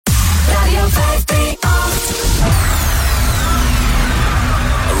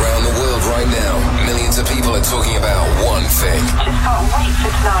Around the world right now, millions of people are talking about one thing. Just can't wait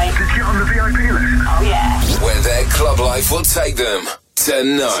for tonight. Did you get on the VIP list? Oh yeah. Where their club life will take them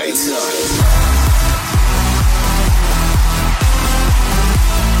tonight.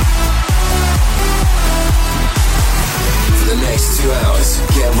 For the next 2 hours,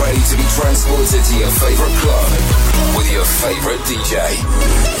 get ready to be transported to your favorite club with your favorite DJ.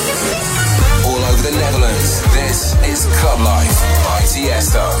 All over the Netherlands, this is Club Life by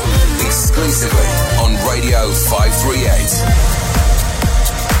Tiesto, exclusively on Radio 538.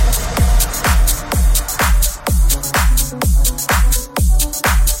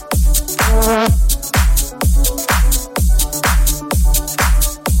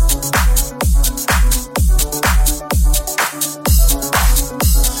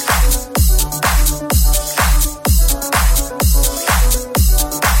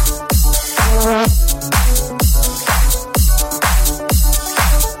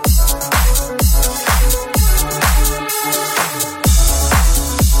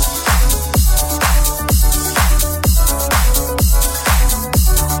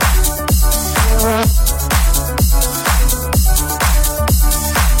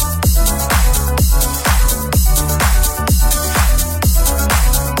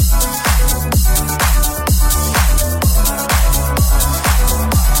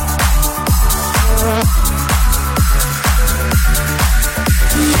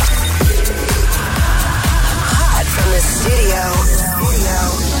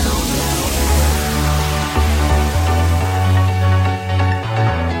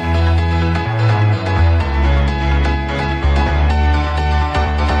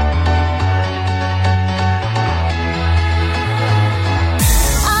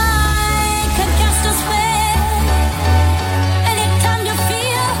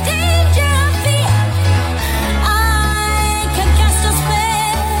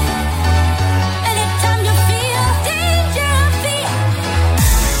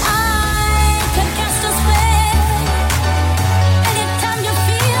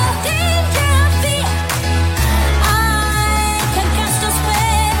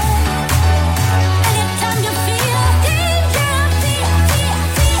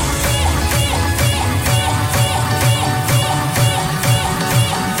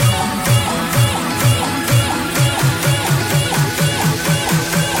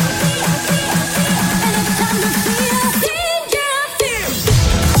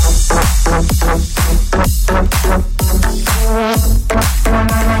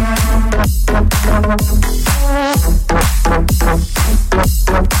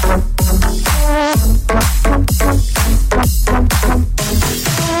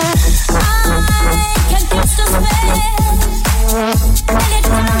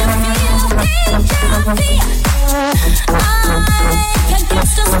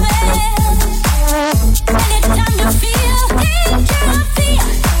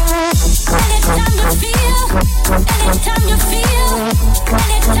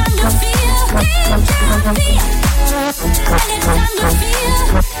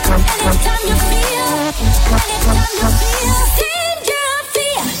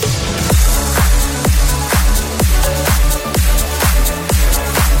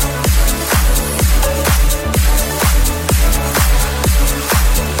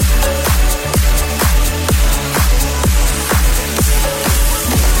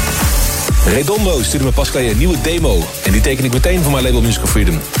 Redondo stuurde me pas geleden een nieuwe demo. En die teken ik meteen voor mijn label Musical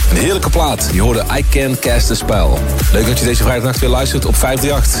Freedom. Een heerlijke plaat. Je hoorde I Can Cast a Spell. Leuk dat je deze vrijdagnacht weer luistert op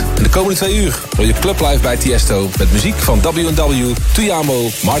 538. En de komende 2 uur hoor je Club Live bij Tiesto. Met muziek van W&W, Tuyamo,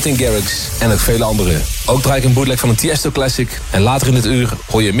 Martin Garrix en nog vele anderen. Ook draai ik een bootleg van een Tiesto Classic. En later in dit uur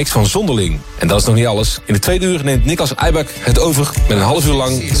hoor je een mix van Zonderling. En dat is nog niet alles. In de tweede uur neemt Niklas Eibach het over met een half uur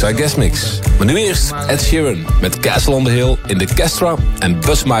lang zijn guestmix. Maar nu eerst Ed Sheeran met Castle on the Hill in de Kestra en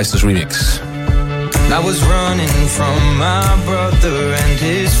Busmeisters remix. I was running from my brother and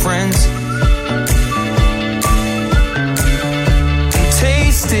his friends, and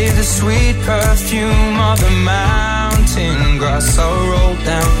tasted the sweet perfume of the mountain grass I rolled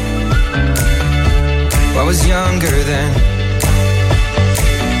down. I was younger then.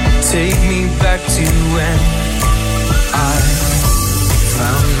 Take me back to when I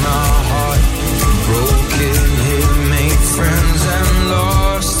found my heart, broke it, made friends and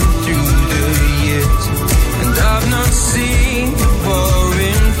lost it through the years. And I've not seen the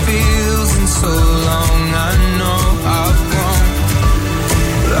boring fields in so long. I know I've grown,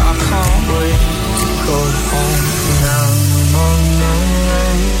 but I can't wait to go home now.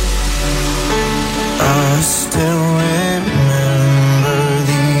 I still remember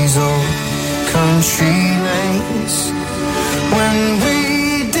these old country lanes when we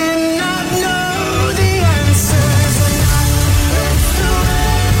did not know the answers. And I left the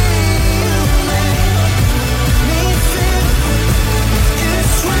way you made me feel.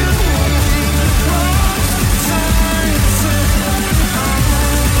 It's when we lost time to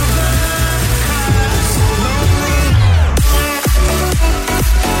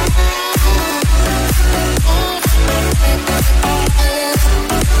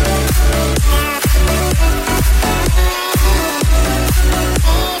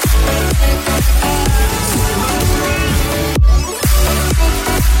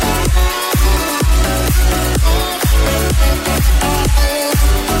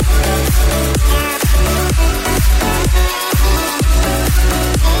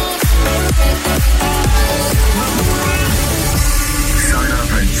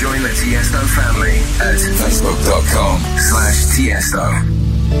join the Tiesto family at facebook.com/Tiesto.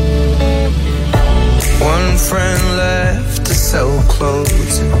 One friend left to sell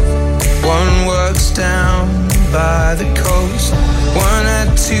clothes. One works down by the coast. One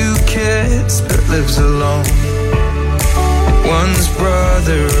had 2 kids but lives alone. One's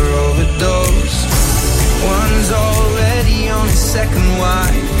brother overdosed. One's already on his second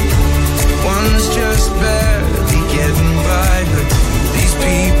wife. One's just barely getting by, but these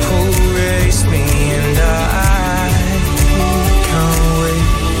people race me and I can't wait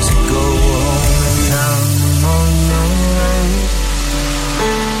to go home. And now I'm on the way.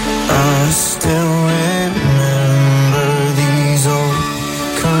 I still remember these old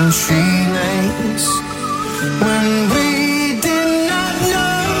country lanes when we did not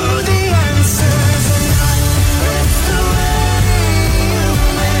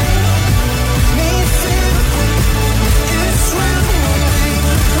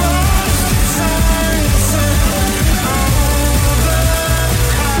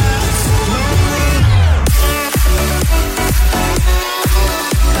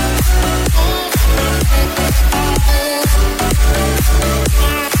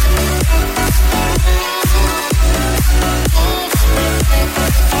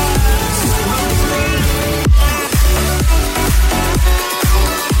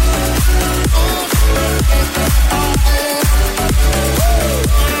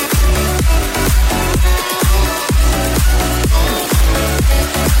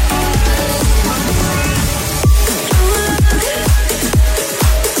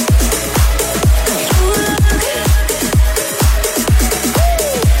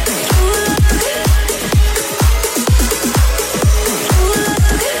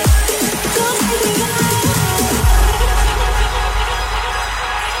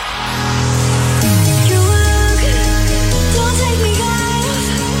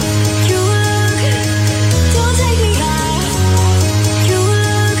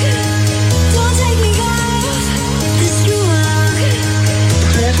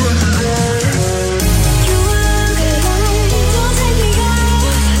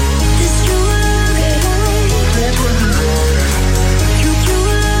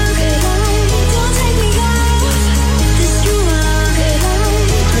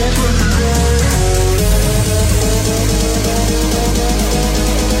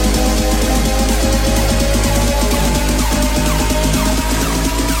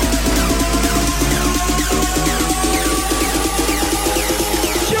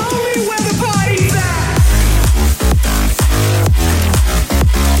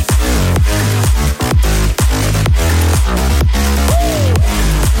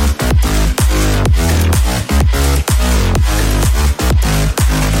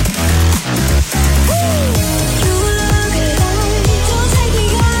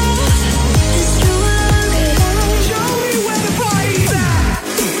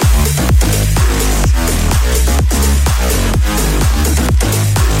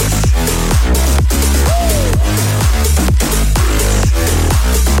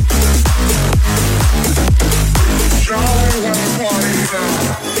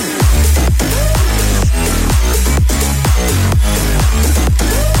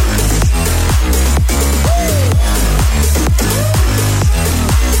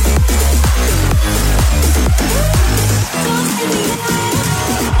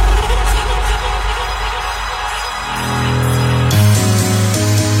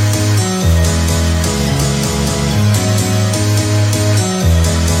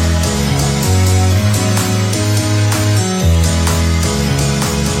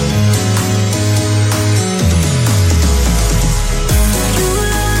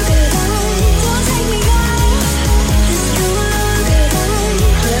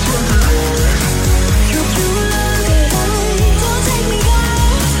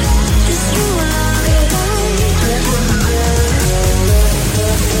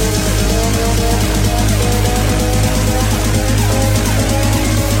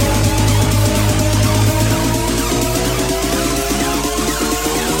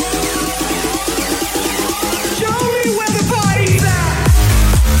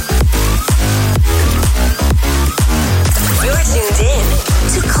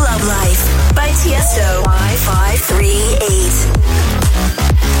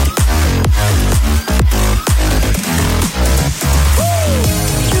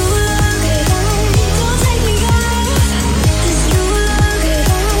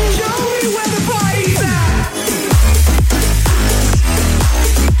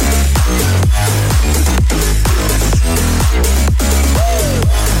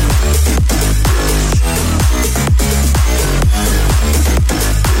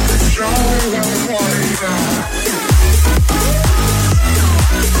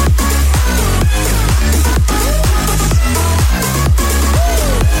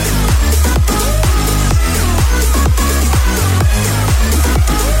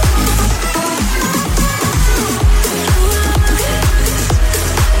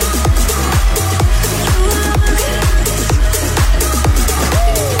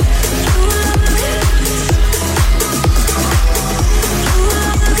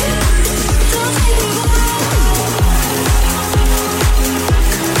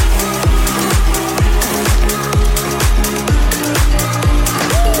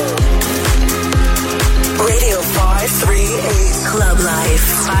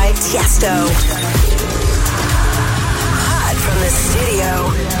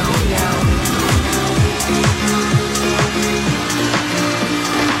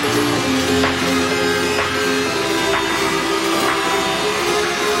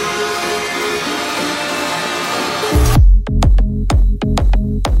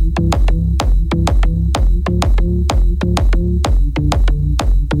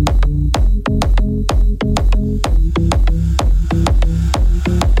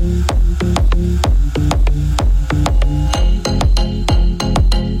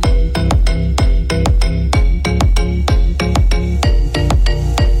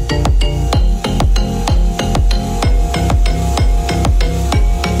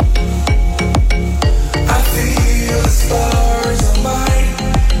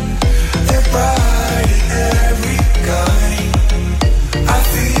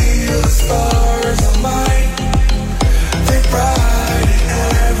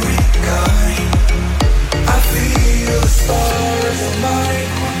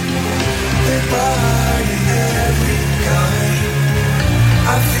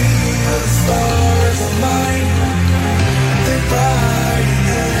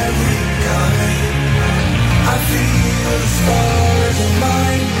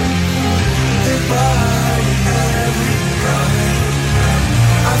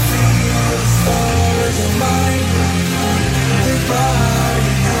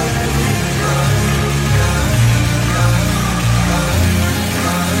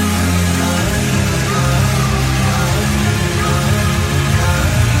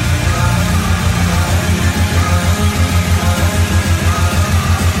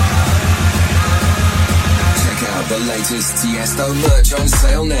Tiesto merch on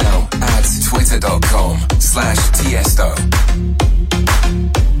sale now at twitter.com/Tiesto.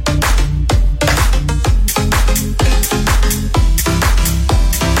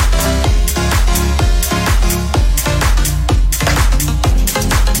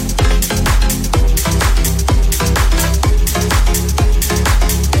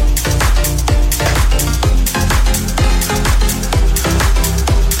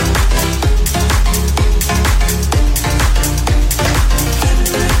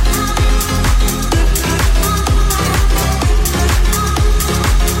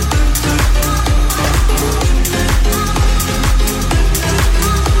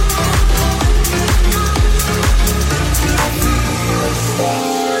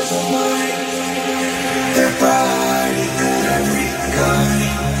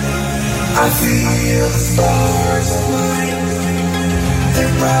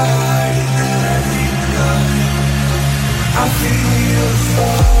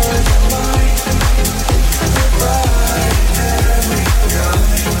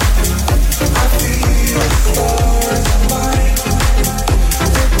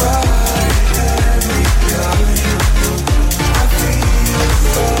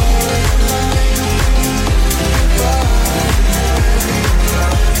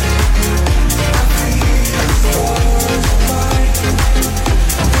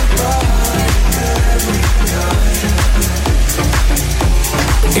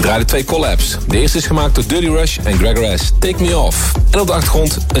 Ik draaide 2 collabs. De eerste is gemaakt door Dirty Rush en Gregor S. Take Me Off. En op de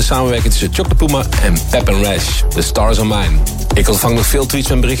achtergrond een samenwerking tussen Chocolate Puma en Pep & Rash. The Stars Are Mine. Ik ontvang nog veel tweets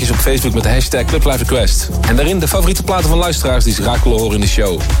en berichtjes op Facebook met de hashtag Club Life Request. En daarin de favoriete platen van luisteraars die ze graag willen horen in de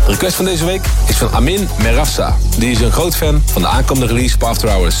show. De request van deze week is van Amin Merafsa. Die is een groot fan van de aankomende release op After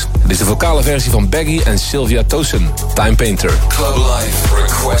Hours. Het is de vocale versie van Baggy en Sylvia Tosen, Time Painter. Club Life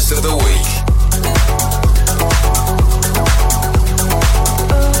Request of the Week.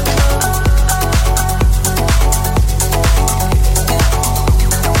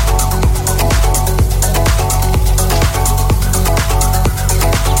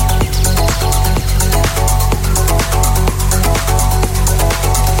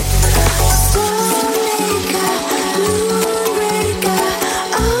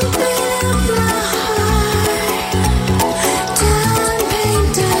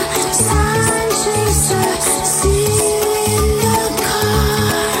 Sunshine.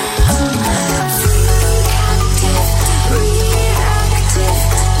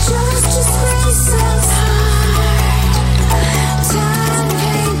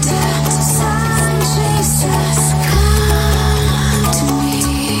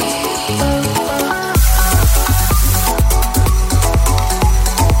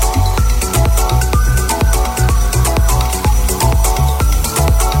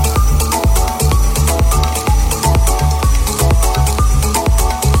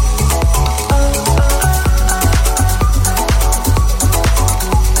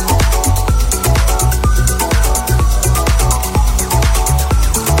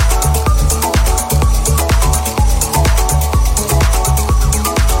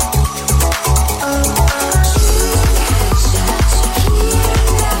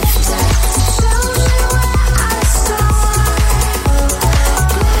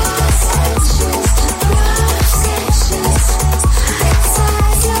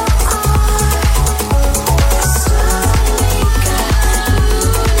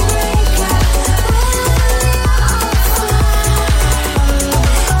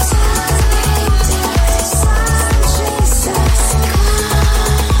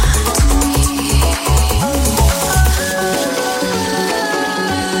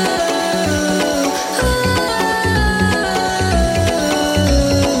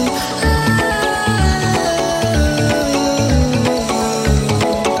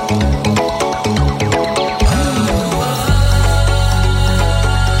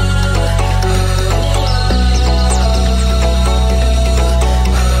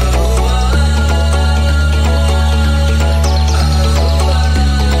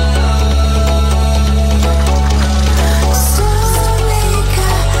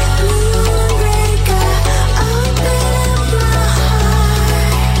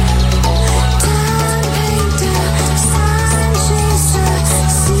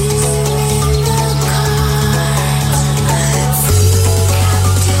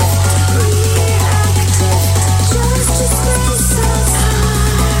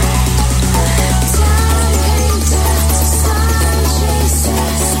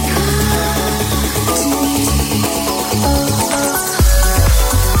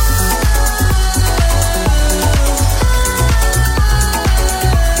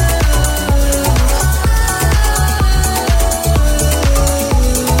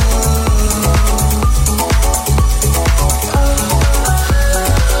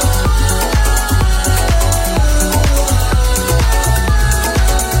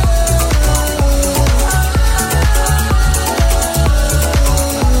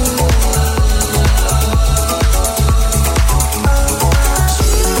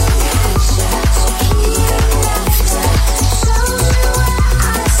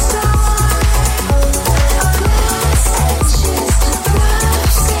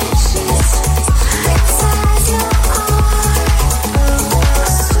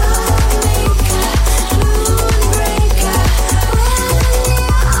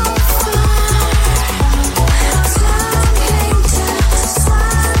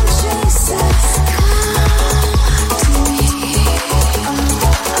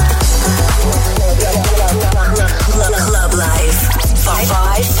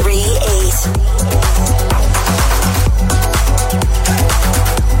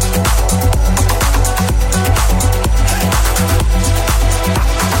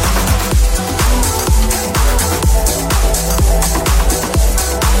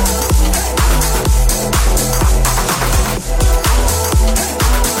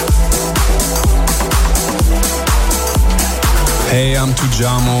 Hey, I'm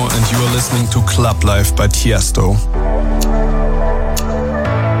Tujamo and you are listening to Club Life by Tiesto.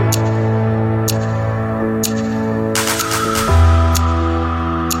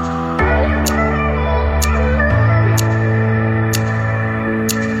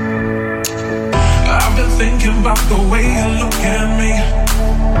 I've been thinking about the way you look at me.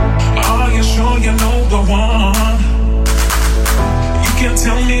 Are you sure you know the one? You can't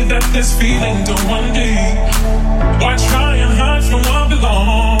tell me that this feeling don't run deep. Why try and hide from what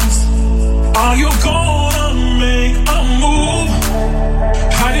belongs? Are you gonna make a move?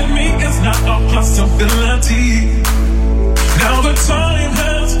 Hiding me is not a possibility. Now the time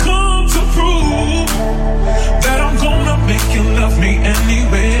has come to prove that I'm gonna make you love me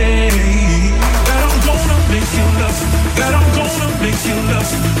anyway. That I'm gonna make you love. That I'm gonna make you love.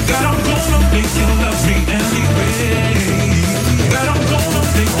 That I'm gonna make you love me anyway. That I'm gonna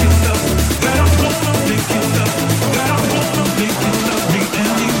make you love. That I'm gonna make you love. That I'm gonna make you love me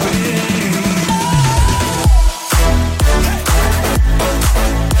anyway.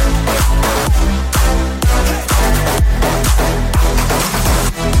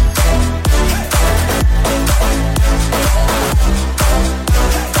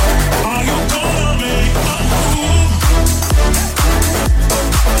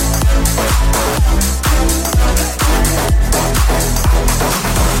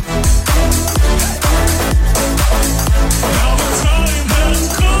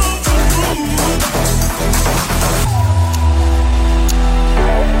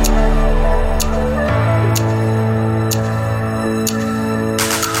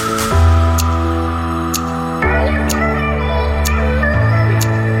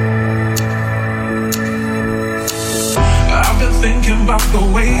 About the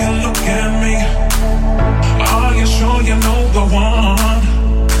way you look at me. Are you sure you know the one?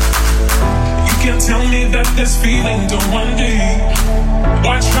 You can't tell me that this feeling don't run deep.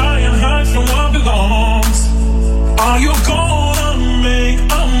 Why try and hide from what belongs? Are you gonna make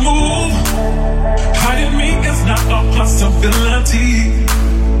a move? Hiding me is not a possibility.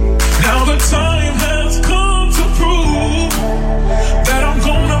 Now the time has come to prove that I'm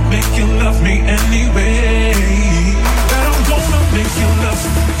gonna make you love me anyway. Make you love,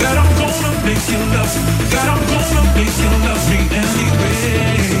 that I'm gonna make you love, that I'm gonna make you love me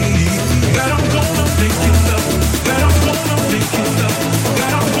anyway. That I'm gonna make you love, that I'm gonna make you love,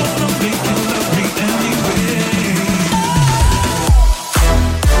 that I'm gonna make you love me anyway.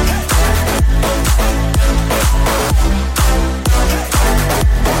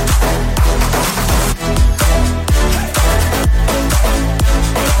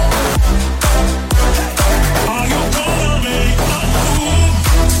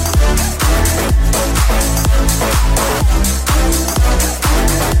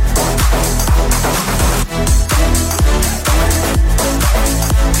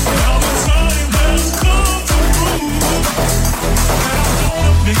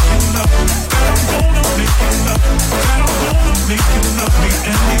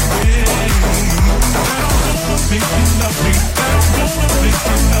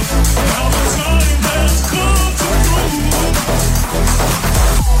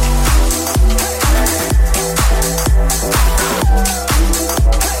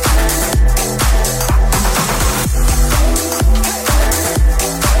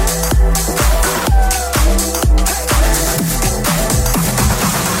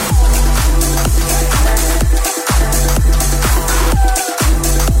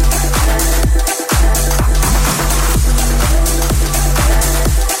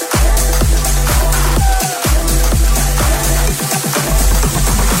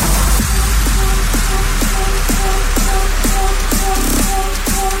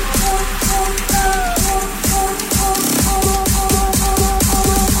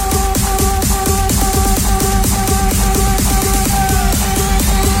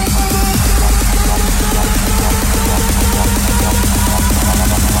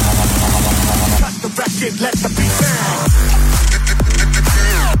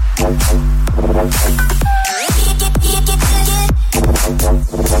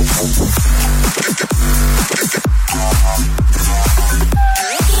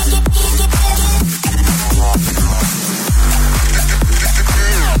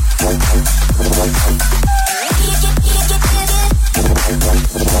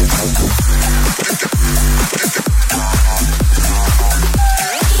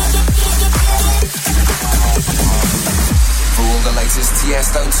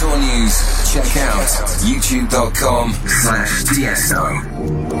 Tiesto tour news, check out youtube.com/Tiesto.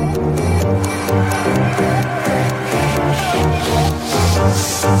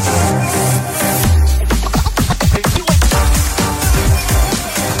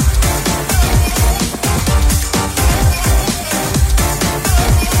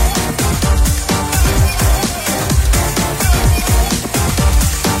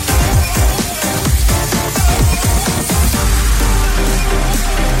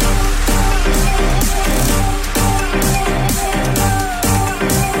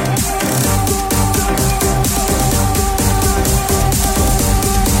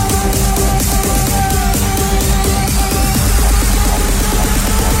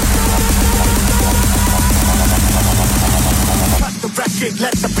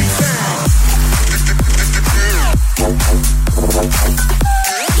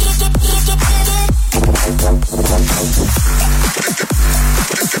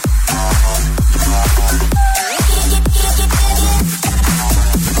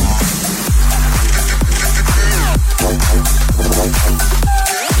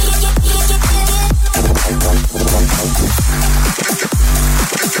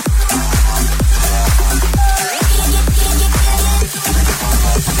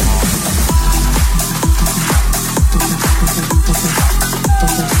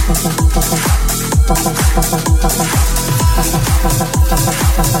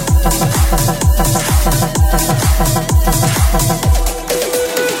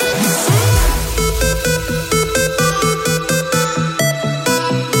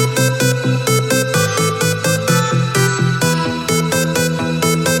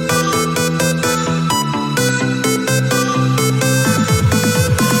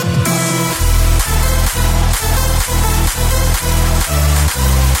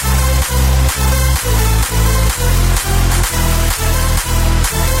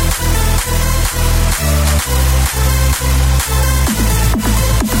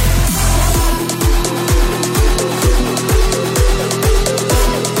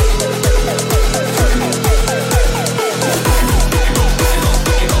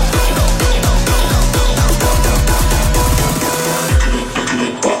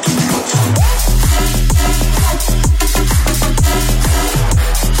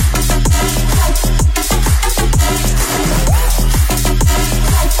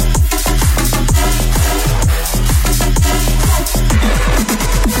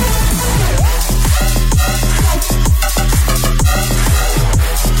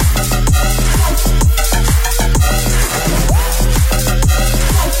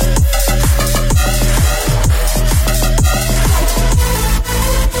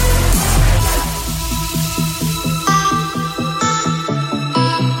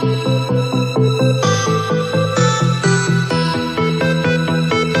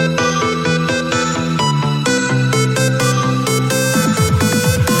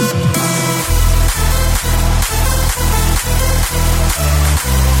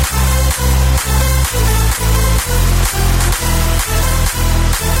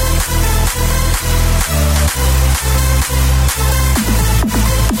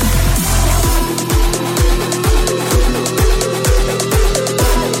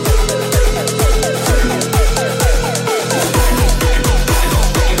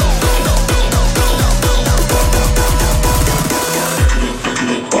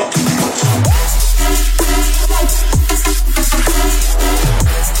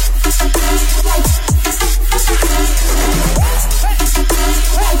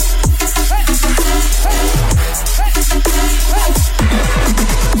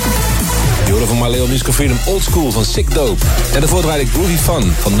 Freedom Old School van Sick Dope. En daarvoor draaide ik Groovy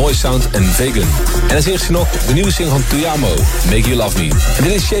Fun van Noise Sound en Vegan. En dan zingt ze nog de nieuwe single van Tuyamo, Make You Love Me. En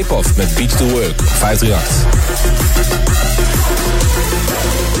dit is Shape Off met Beach to Work op 538.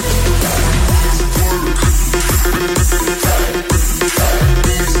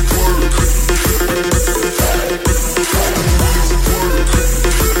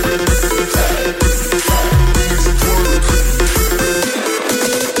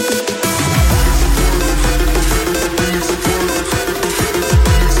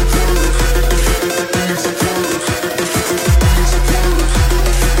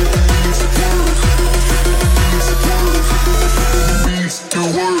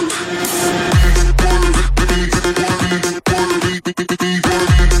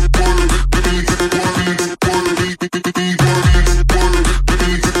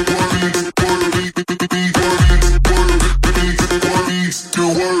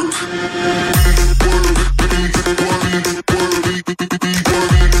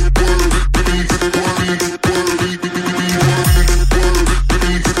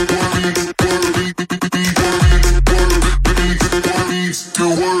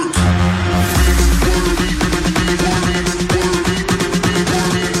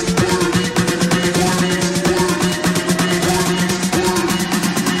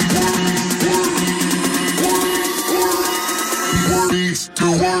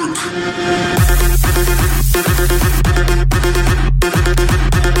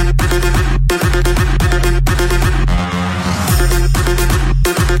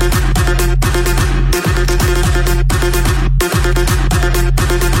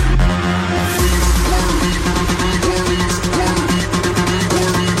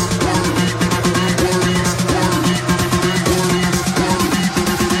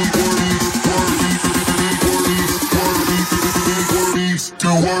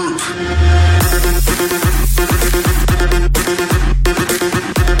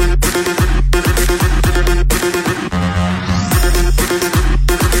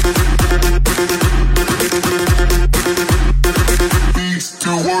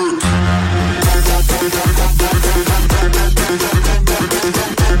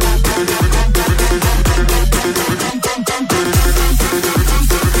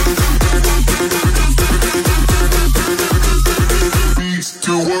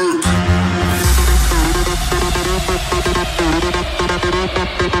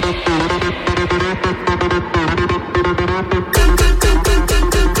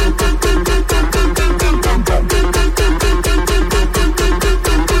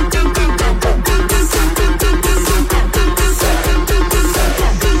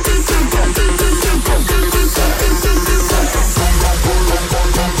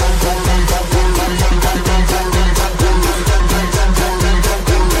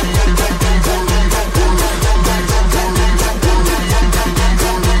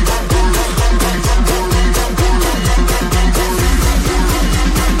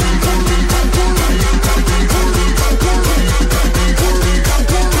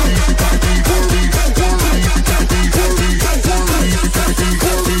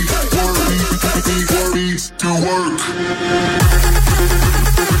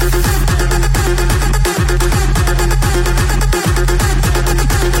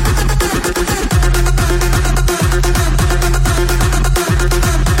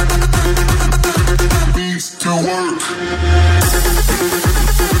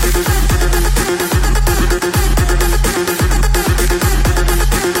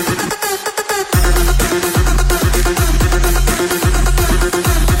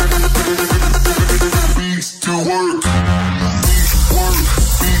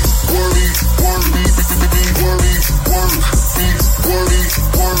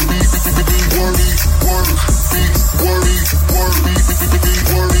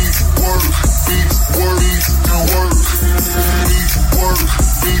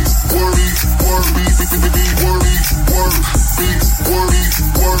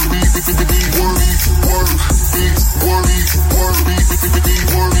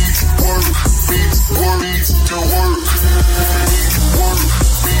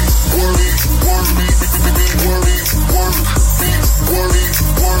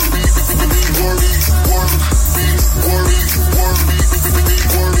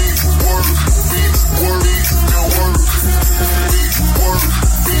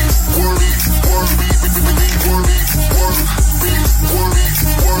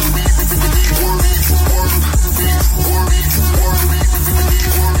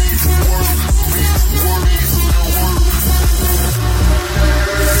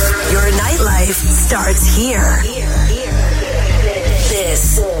 here.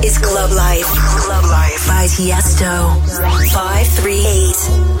 This is Club Life. Club Life by Tiesto.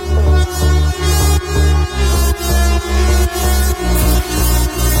 538.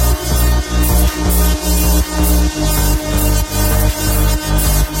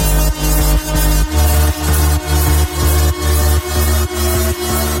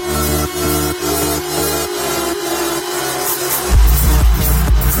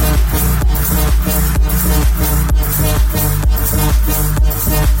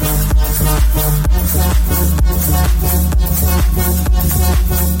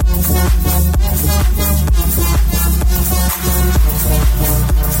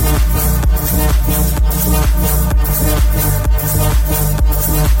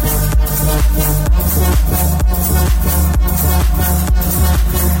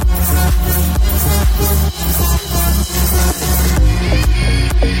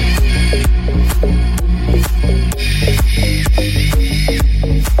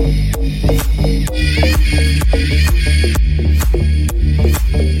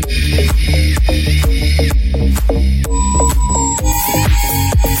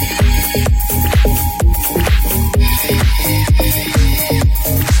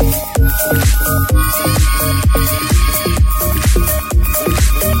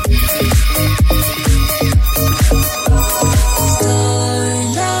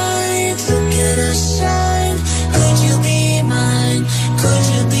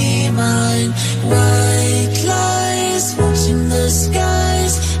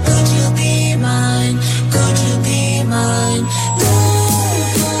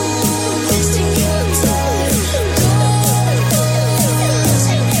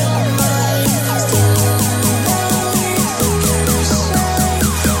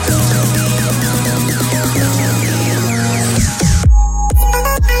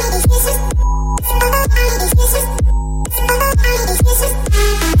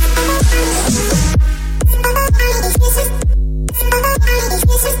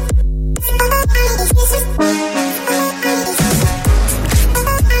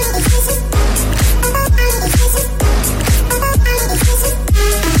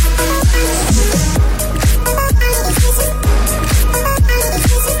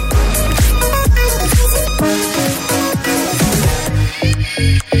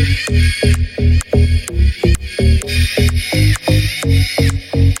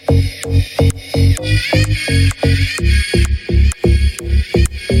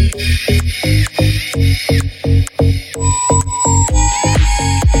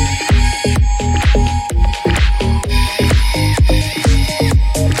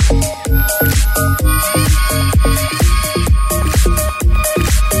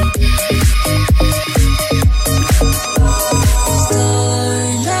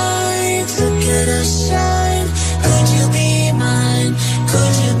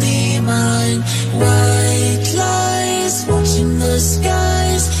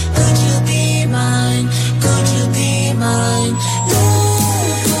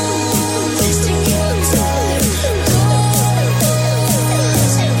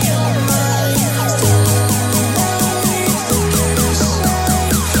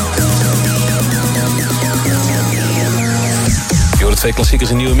 Twee klassiekers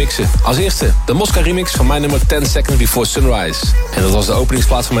in nieuwe mixen. Als eerste de Mosca remix van mijn nummer 10 Seconds Before Sunrise. En dat was de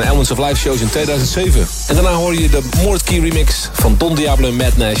openingsplaats van mijn Elements of Life shows in 2007. En daarna hoorde je de Mordkey remix van Don Diablo en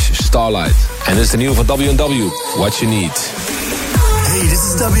Matt Nash, Starlight. En dit is de nieuwe van W&W, What You Need. Hey,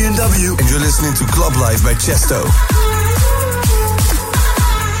 this is W&W and you're listening to Club Life by Tiesto.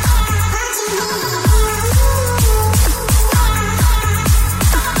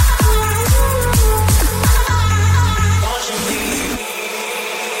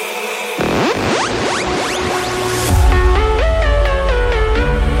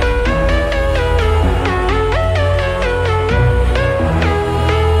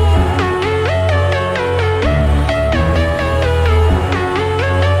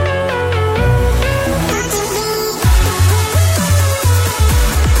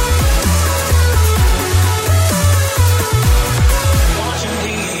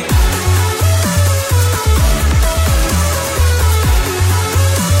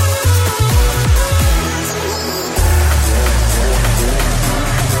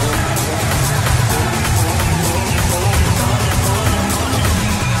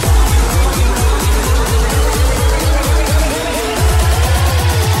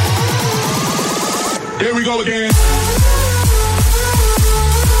 Here we go again.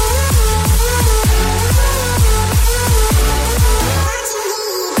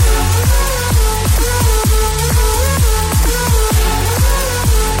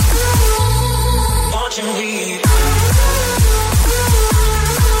 Watching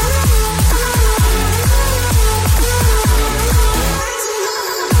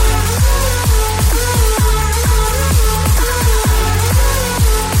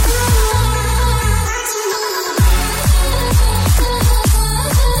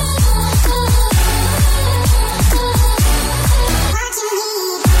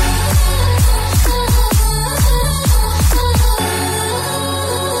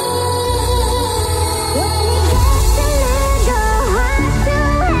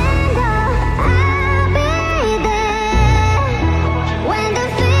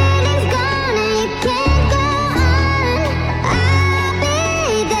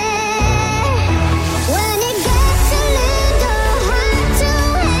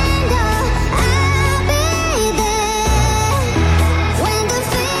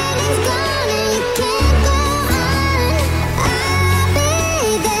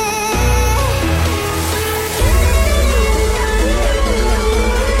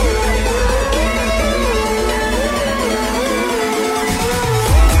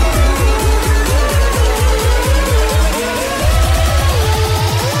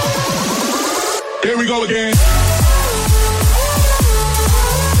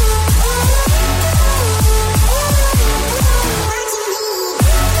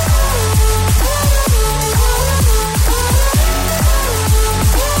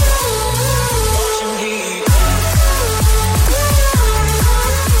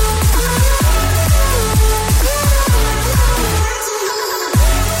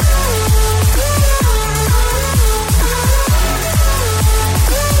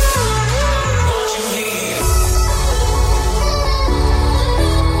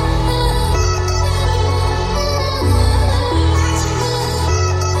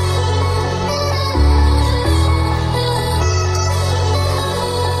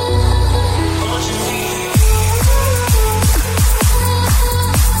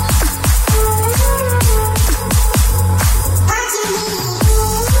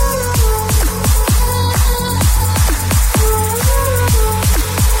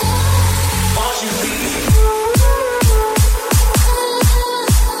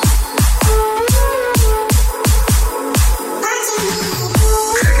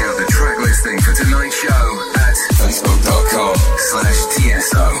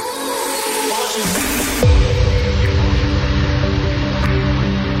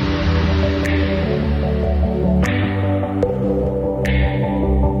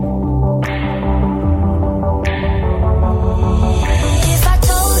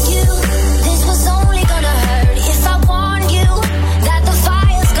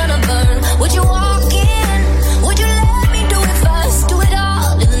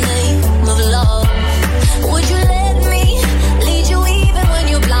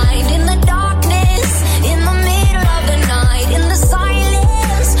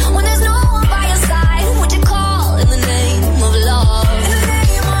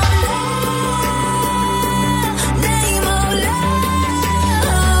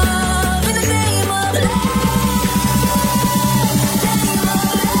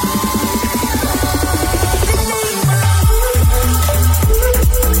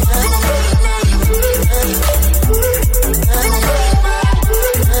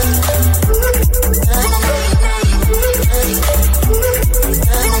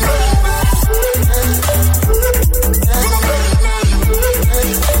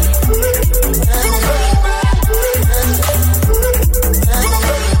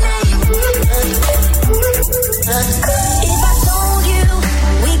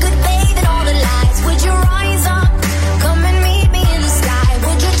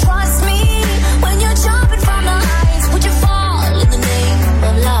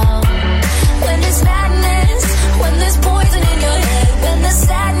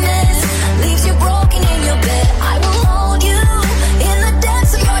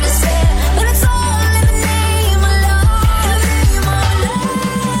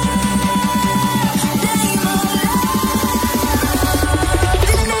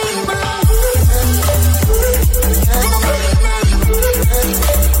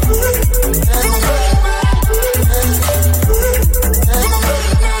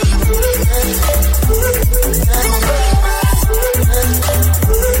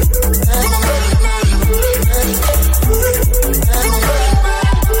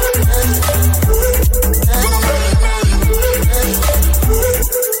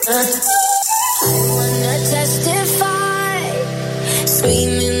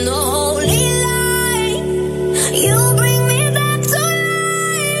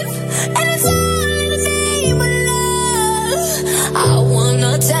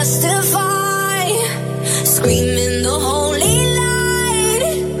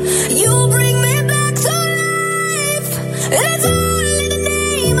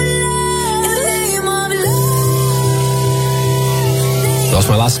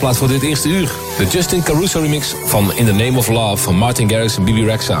mijn laatste plaat voor dit eerste uur. De Justin Caruso remix van In the Name of Love van Martin Garrix en Bibi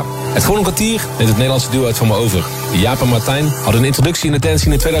Rexha. Het gewoon een kwartier neemt het Nederlandse duo uit van me over. Jaap en Martijn hadden een introductie in de dance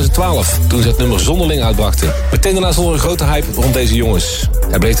scene in 2012... toen ze het nummer Zonderling uitbrachten. Meteen daarna stond er een grote hype rond deze jongens.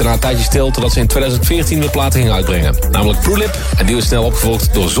 Hij bleef daarna een tijdje stil totdat ze in 2014 weer platen gingen uitbrengen. Namelijk Prulip en die was snel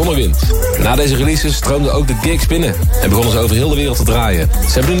opgevolgd door Zonnewind. Na deze releases stroomden ook de gigs binnen en begonnen ze over heel de wereld te draaien.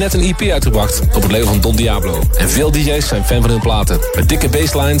 Ze hebben nu net een EP uitgebracht op het label van Don Diablo. En veel DJ's zijn fan van hun platen. Met dikke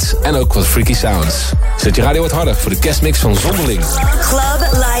basslines en ook wat freaky sounds. Zet je radio wat harder voor de guestmix van Zonderling.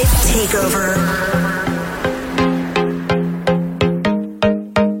 Club Life Takeover.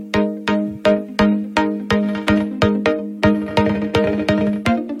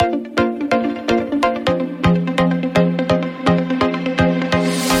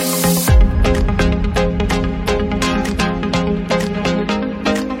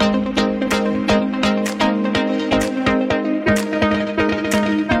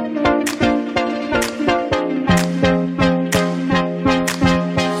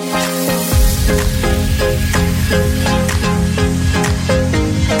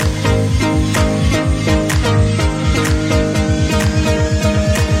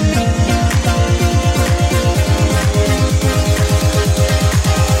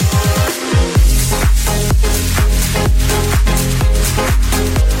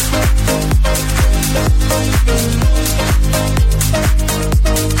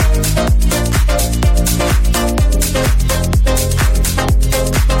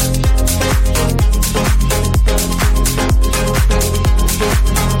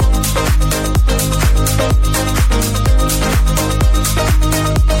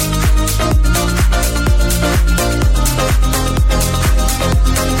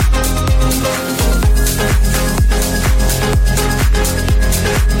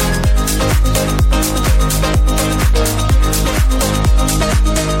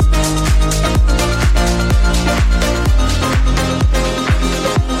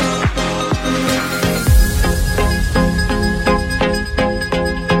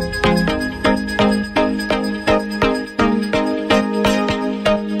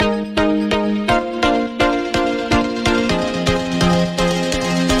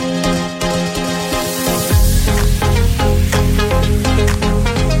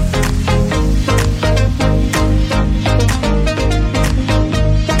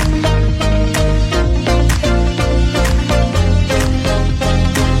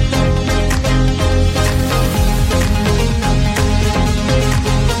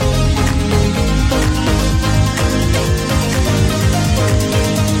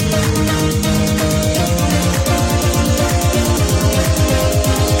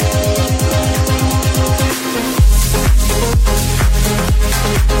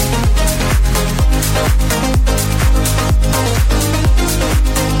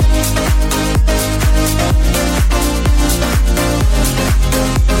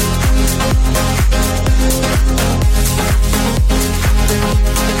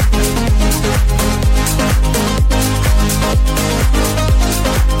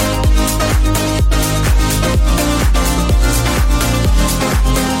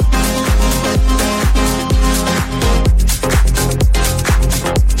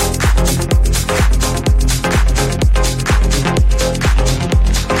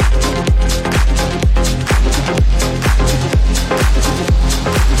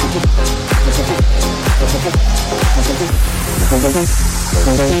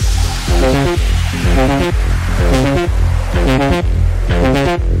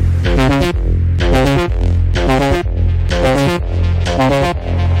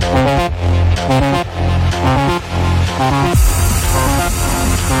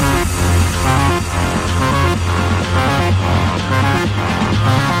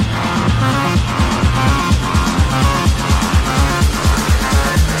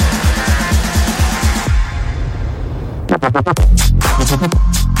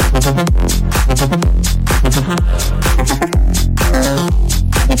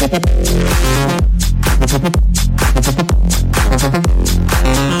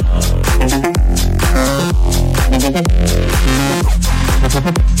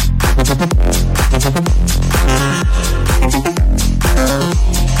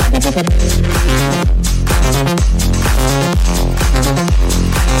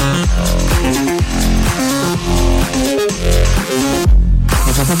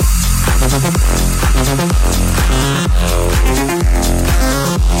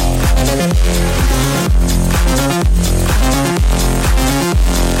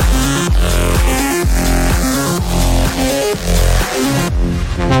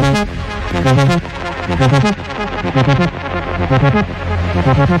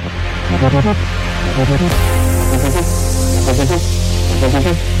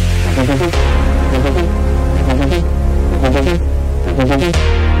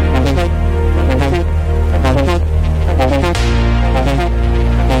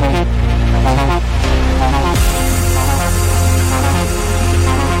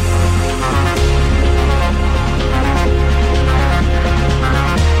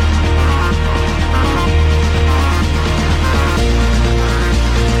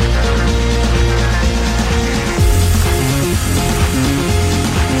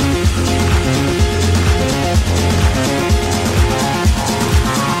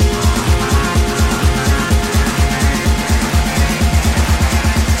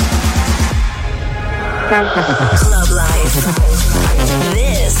 Club Life.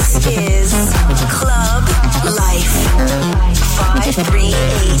 This is Club Life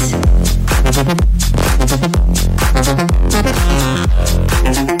 8.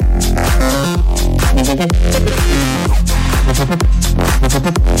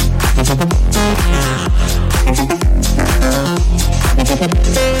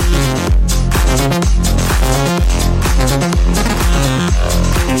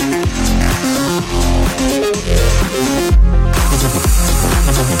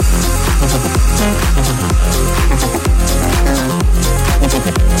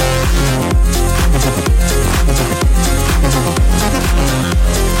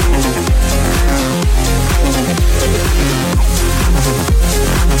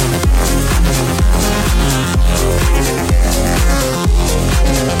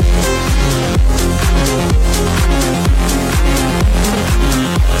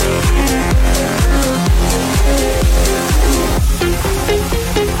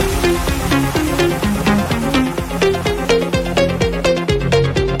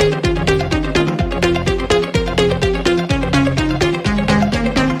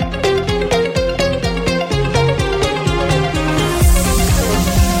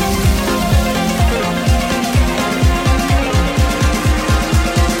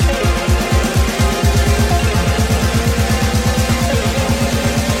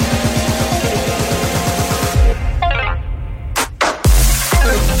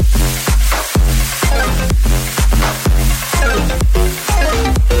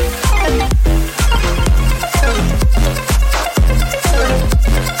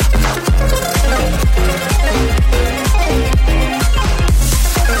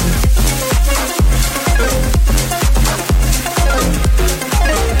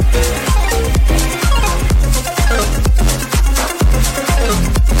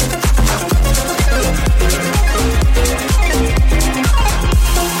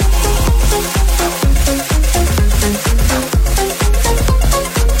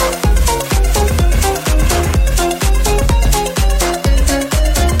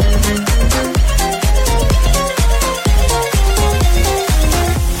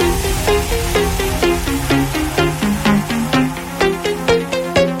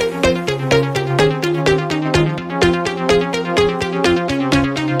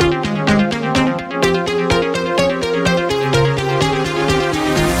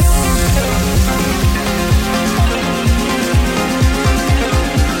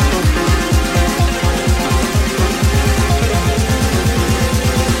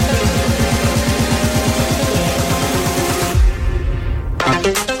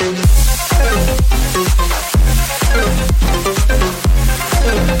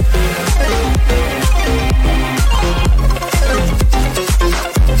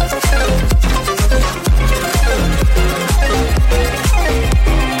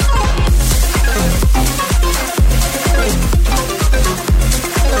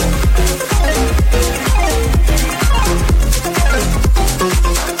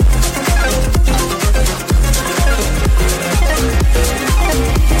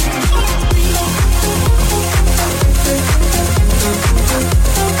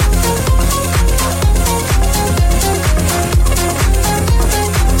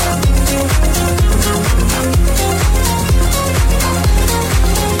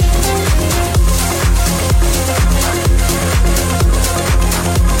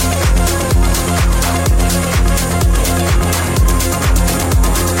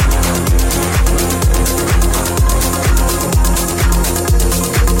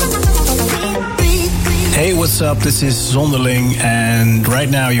 Hey, what's up? This is Zonderling, and right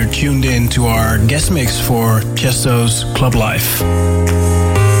now you're tuned in to our guest mix for Tiesto's Club Life.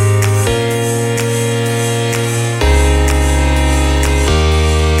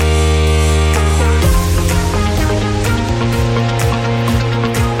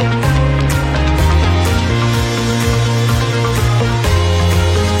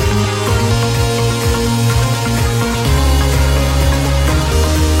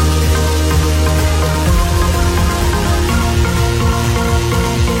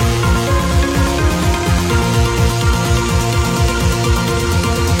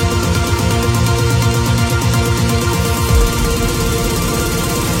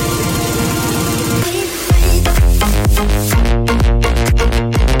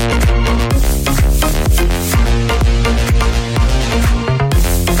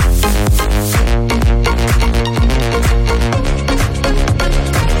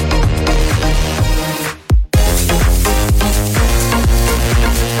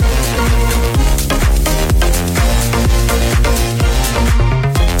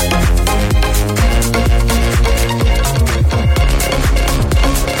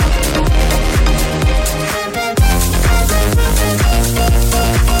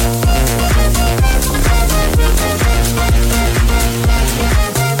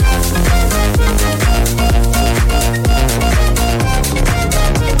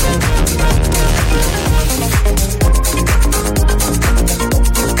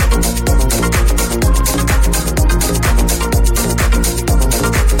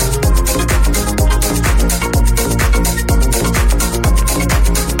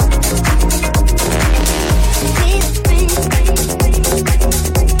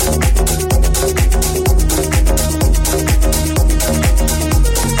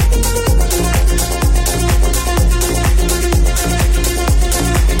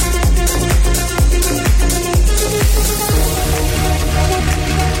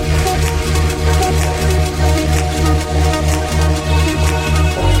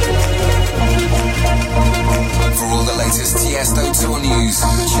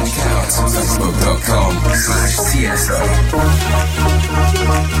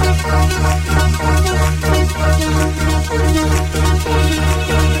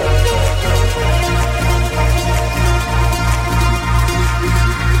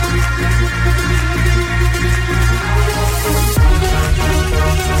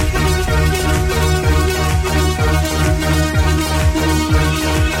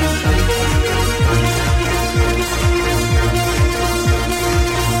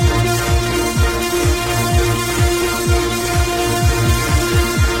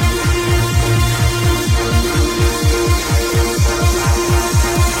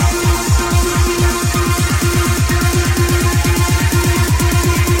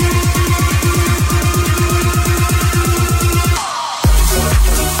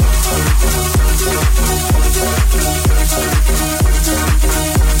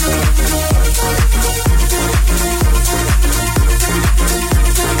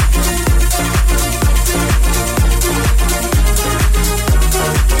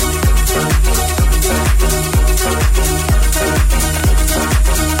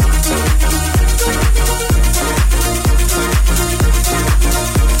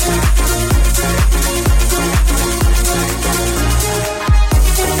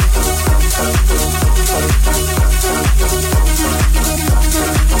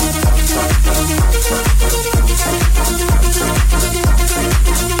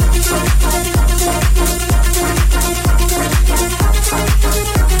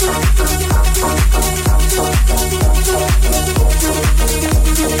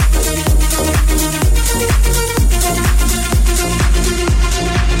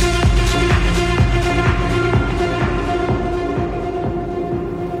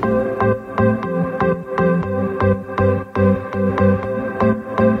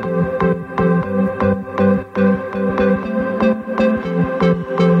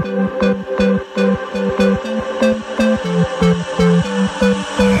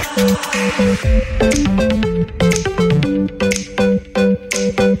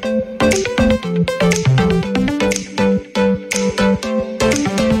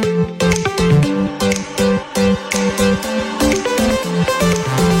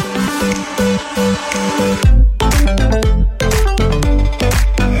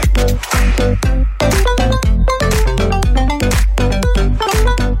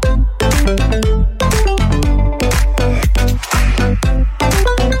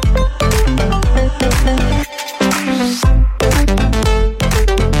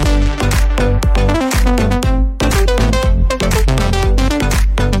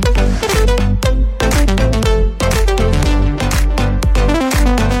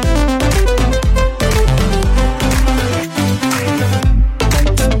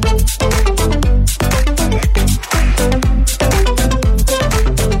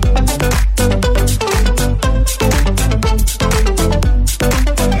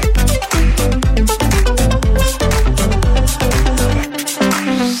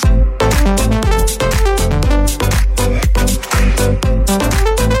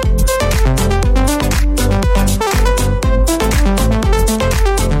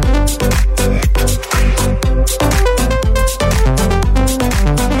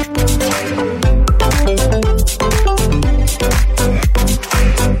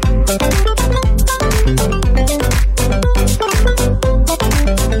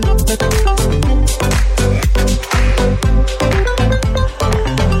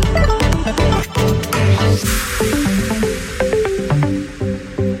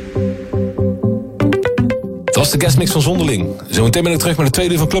 De guestmix van Zonderling. Zometeen ben ik terug met de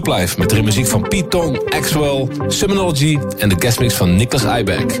tweede uur van Club Live. Met de muziek van Pete Tong, Axwell, Summonology en de guestmix van Niklas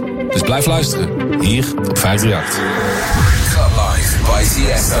Eibeck. Dus blijf luisteren, hier op 538. Club Live by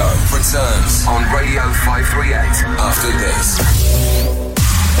Tiesto returns on Radio 538 after this.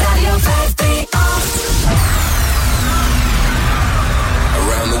 Radio 538.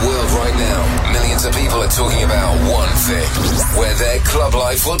 Around the world right now, millions of people are talking about one thing. Where their club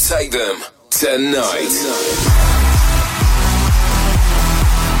life will take them. Tonight.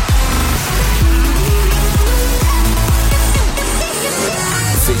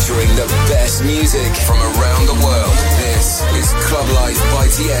 Featuring the best music from around the world. This is Club Life by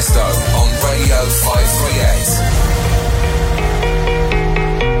Tiesto on Radio 538.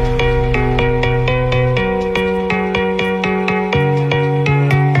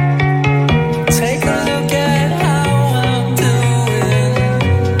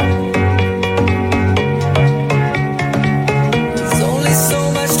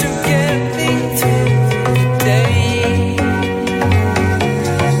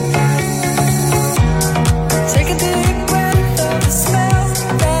 Smell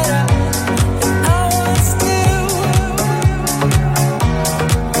that I once knew.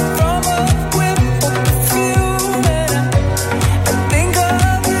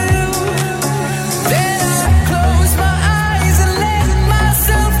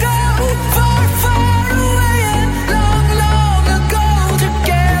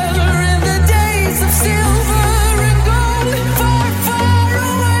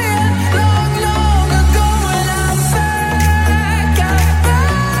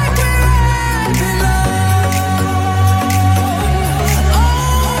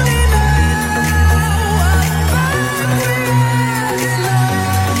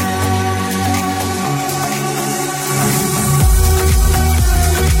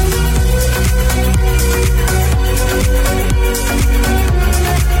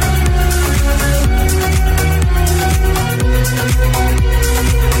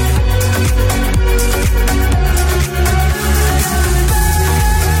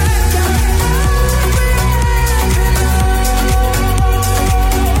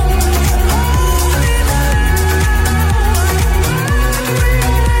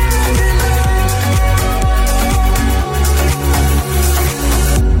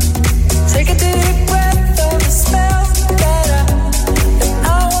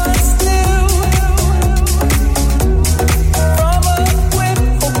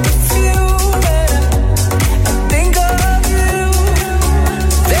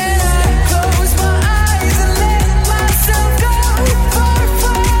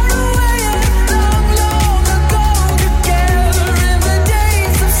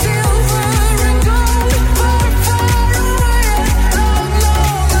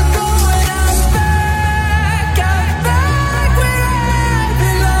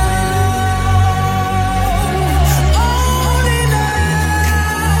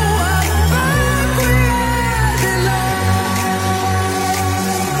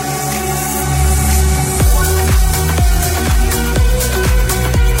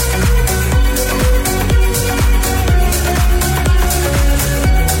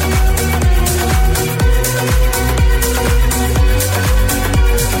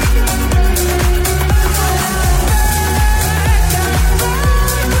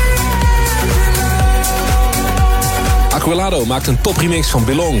 Collado maakte een topremix van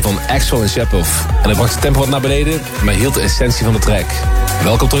Belong van Axel en Shepov. En hij bracht het tempo wat naar beneden, maar hield de essentie van de track.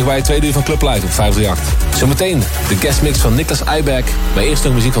 Welkom terug bij het tweede uur van Club Live op 538. Zometeen de guestmix van Niklas Eibeck, maar eerst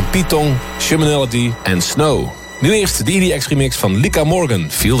nog muziek van Python, Shumanality en Snow. Nu eerst de EDX remix van Lika Morgan,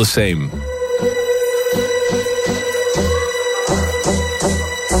 Feel the Same.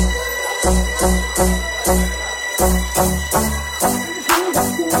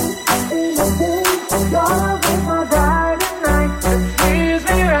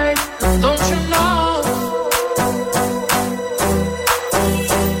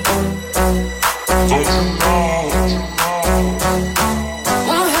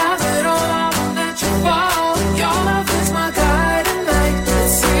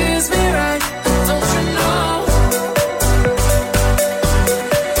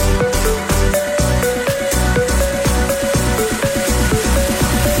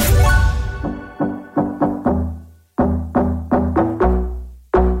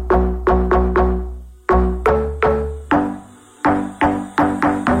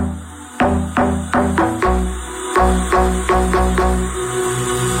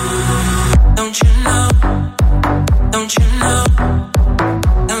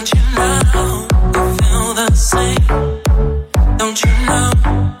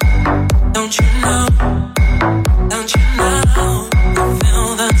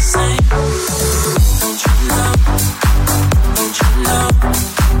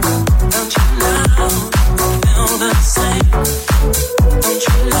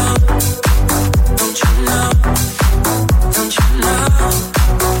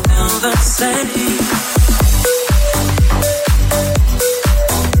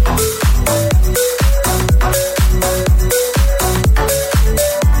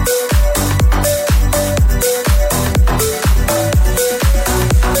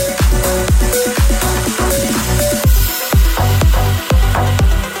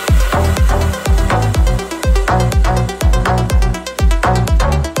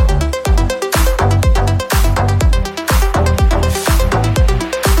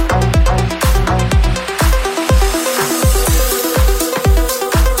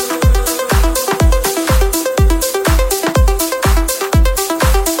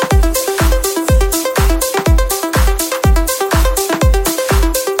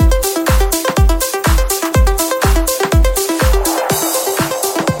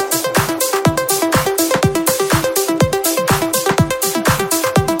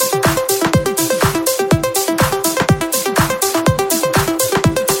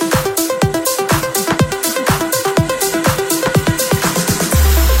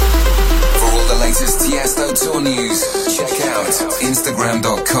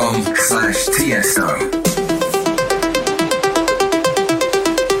 Tiesto.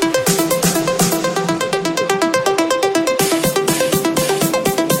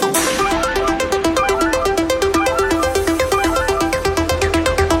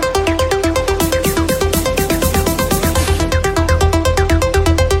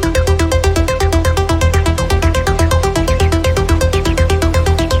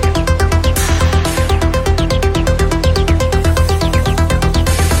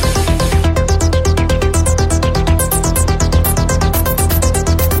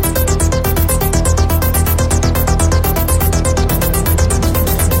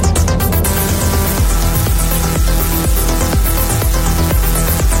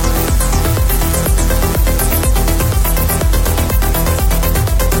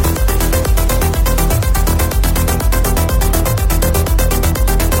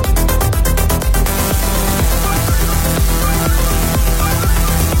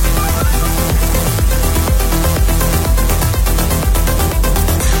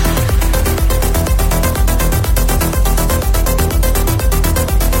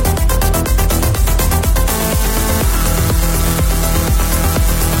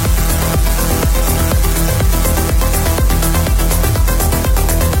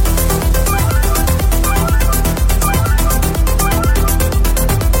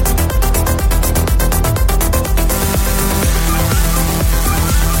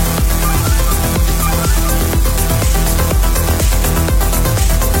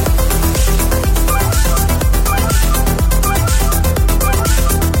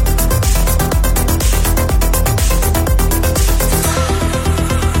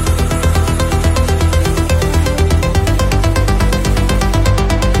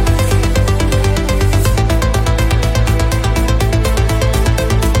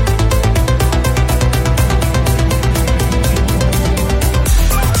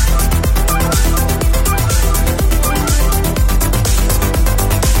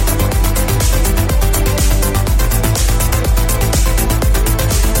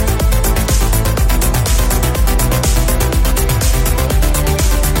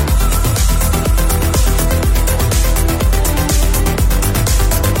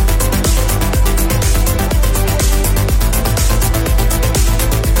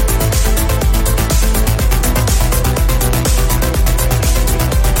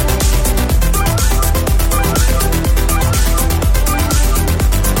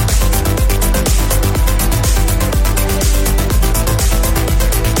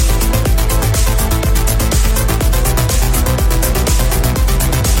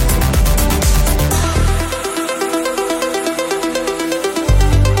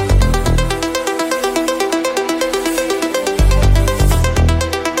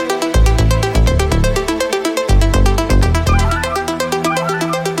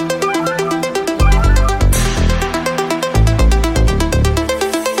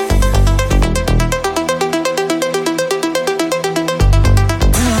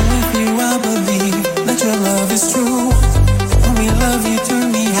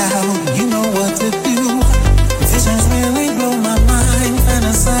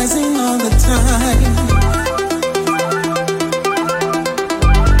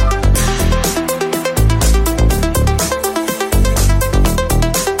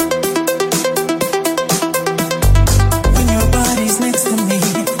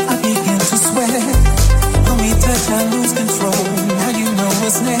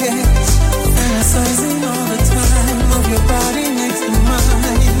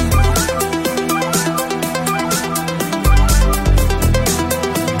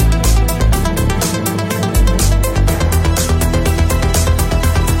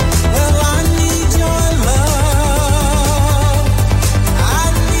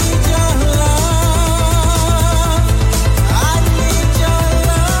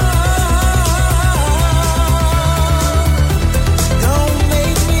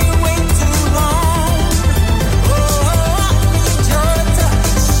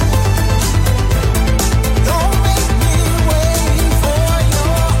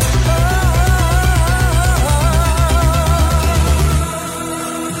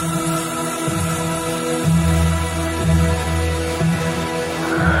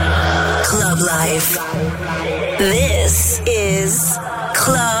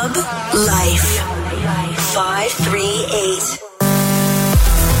 Club Life 538.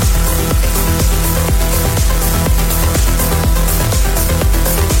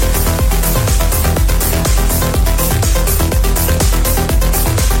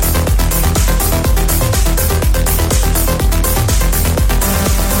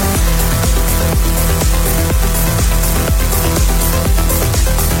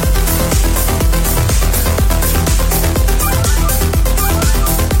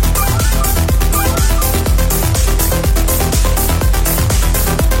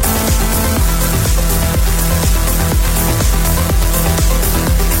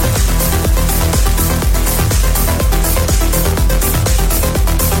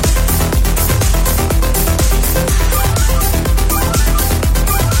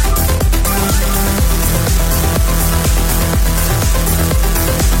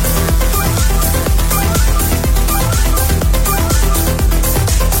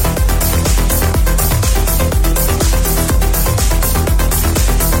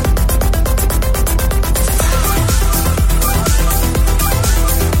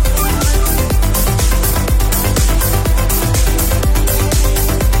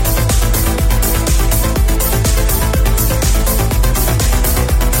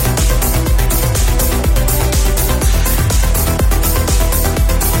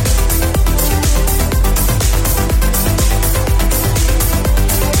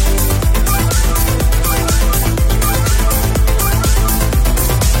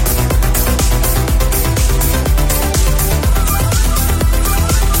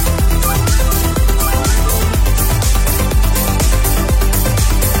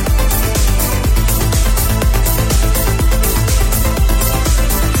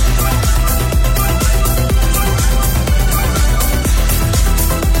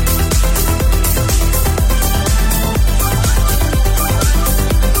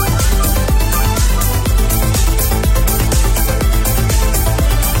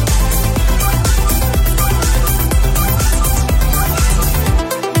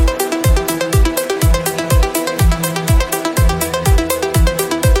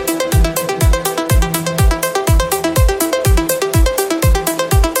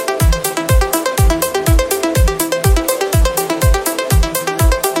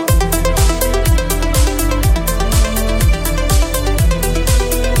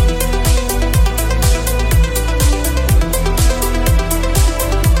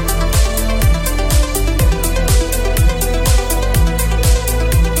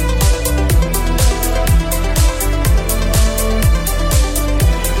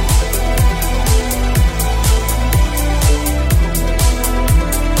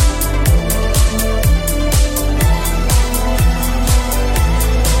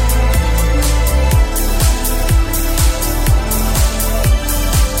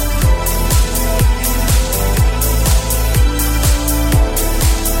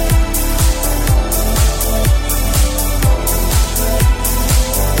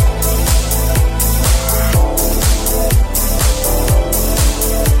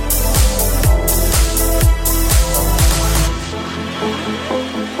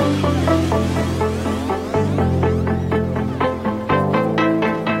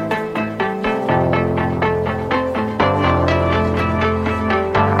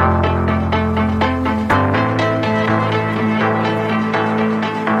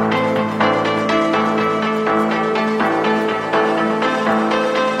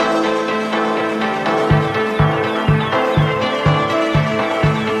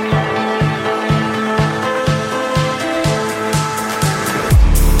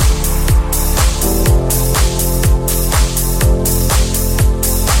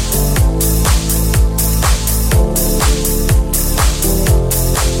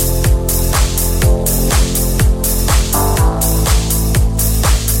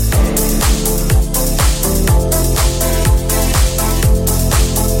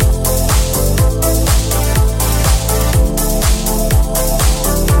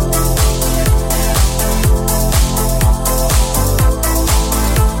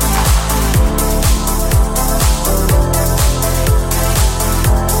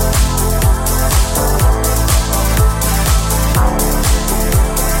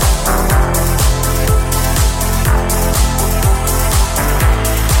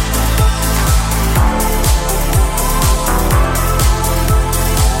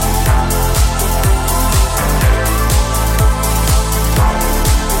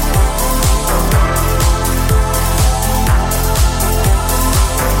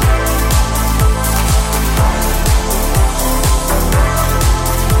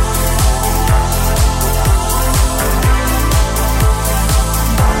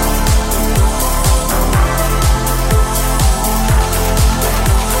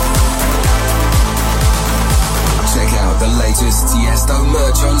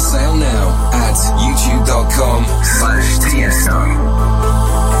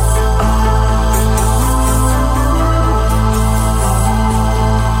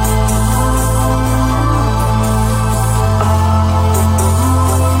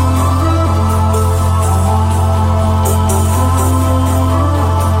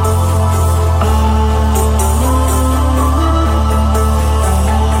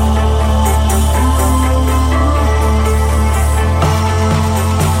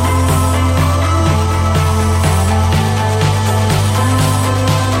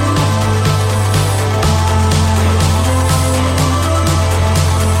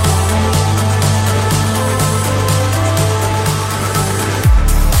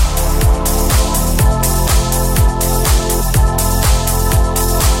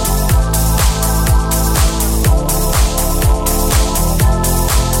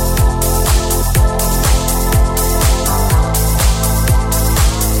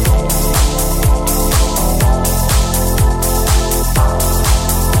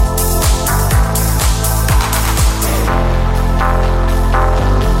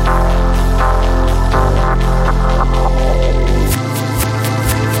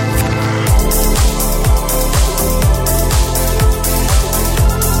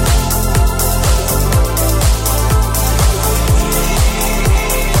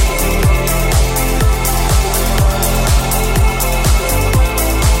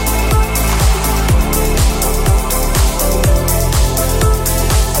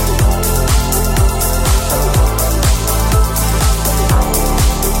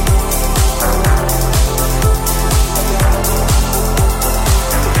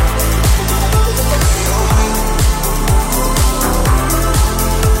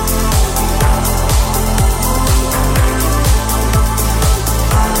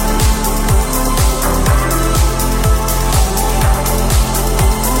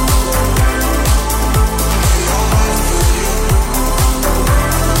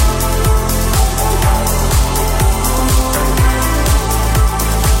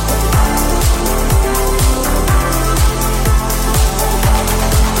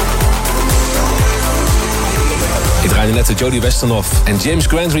 net de Jody Westerhoff en James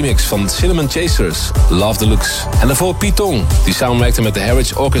Grant remix van Cinnamon Chasers, Love Deluxe. En daarvoor Pete Tong, die samenwerkte met de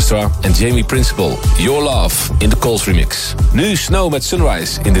Heritage Orchestra en Jamie Principle, Your Love in de Coles remix. Nu Snow met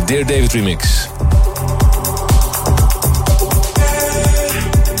Sunrise in de Dear David remix.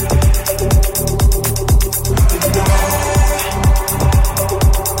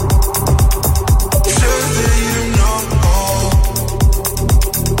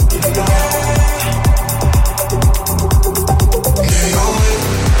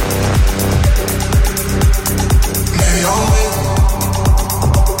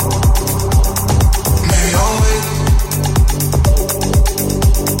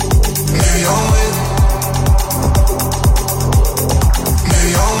 Maybe I'll wait.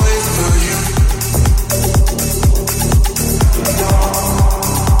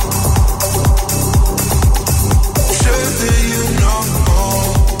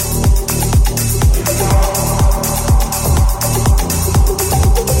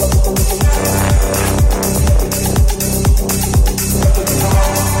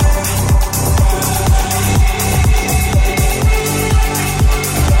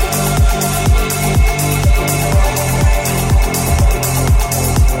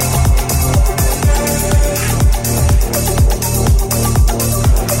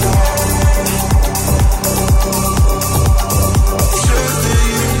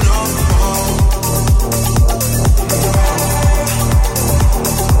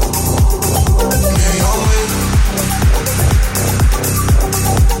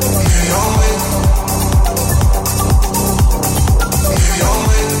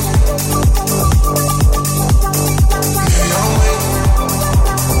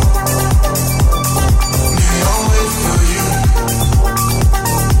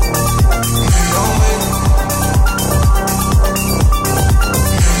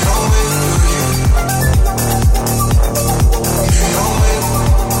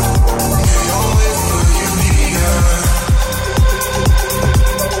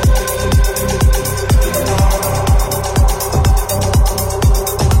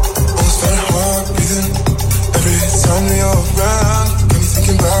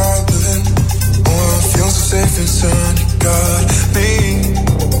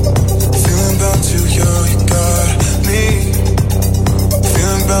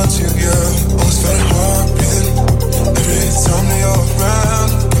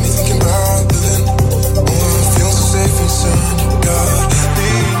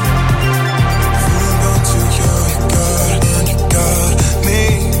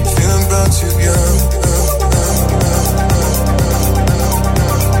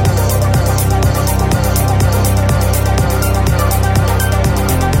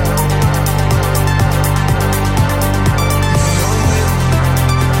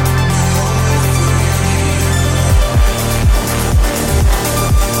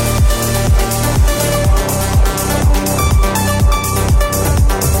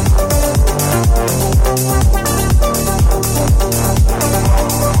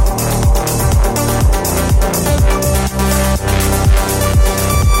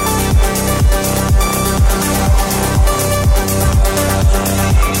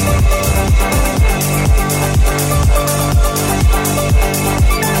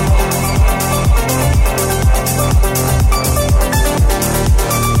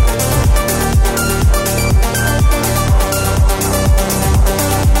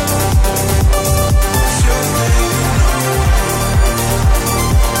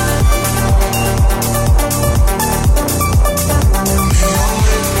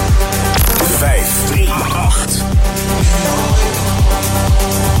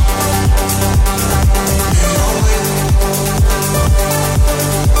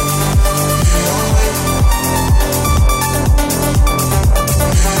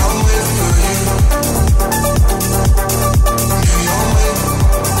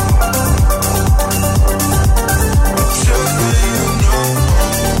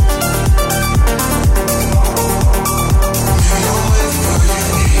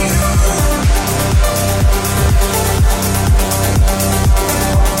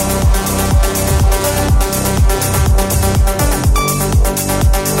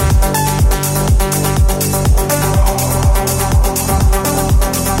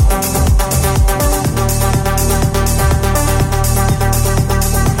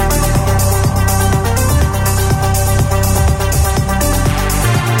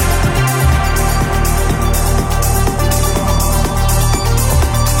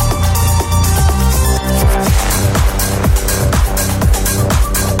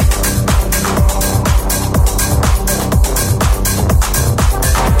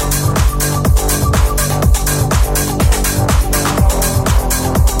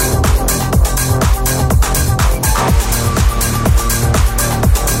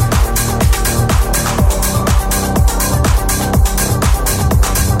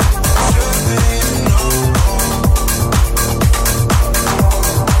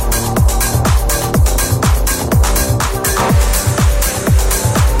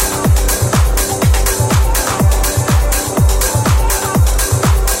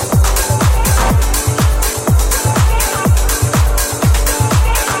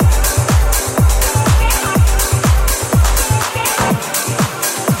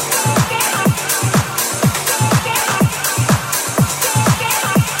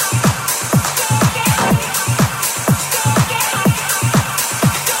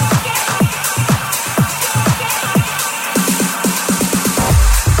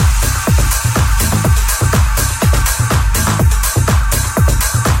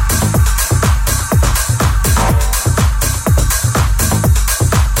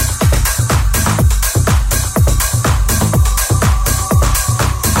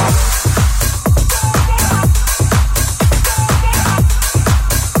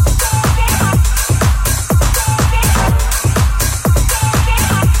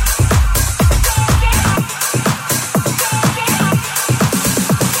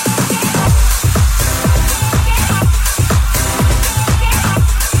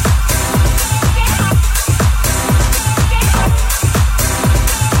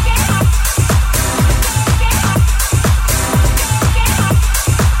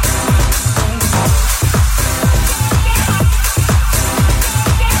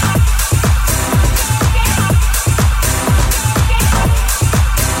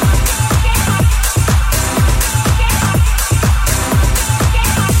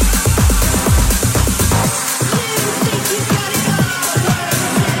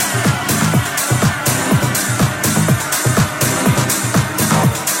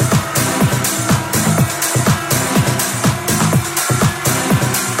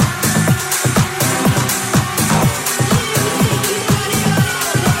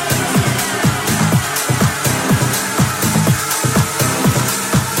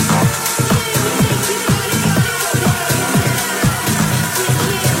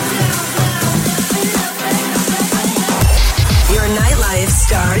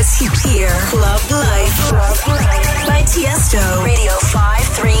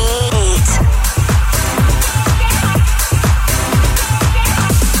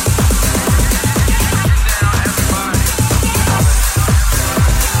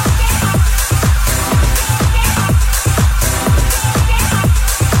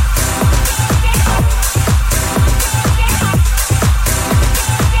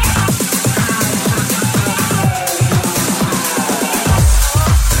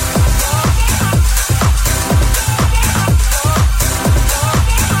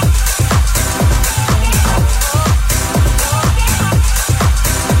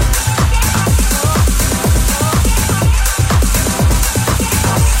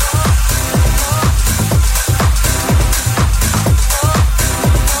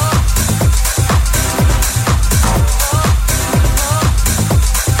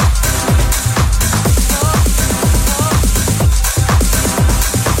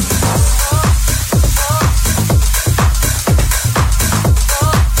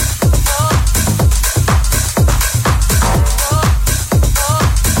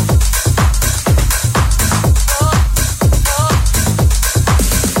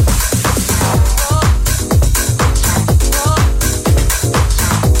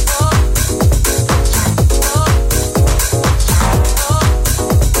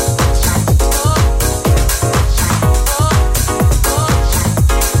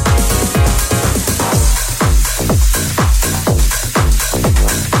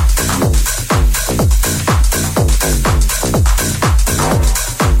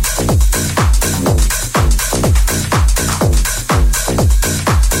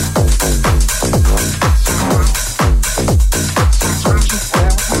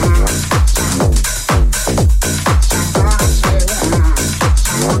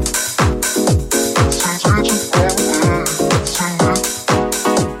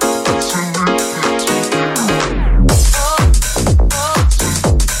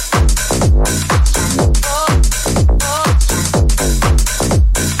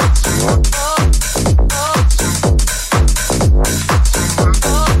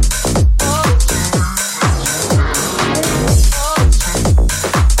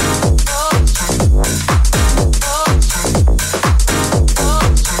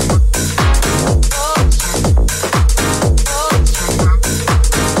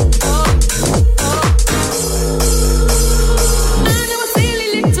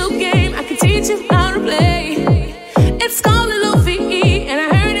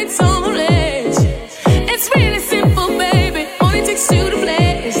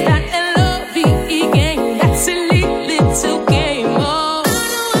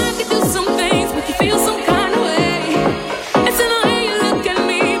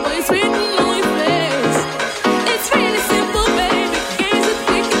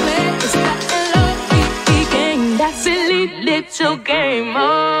 game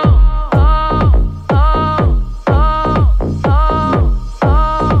on.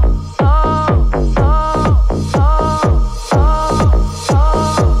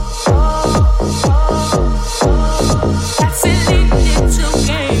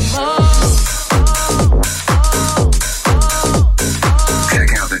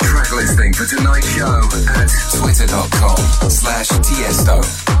 For tonight's show at twitter.com/Tiesto.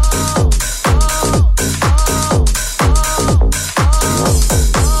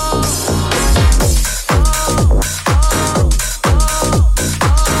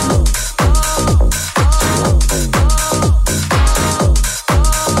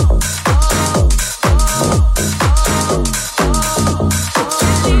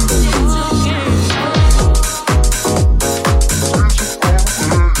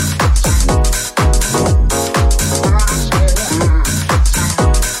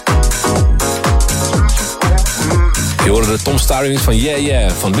 De Tom Star remix van Yeah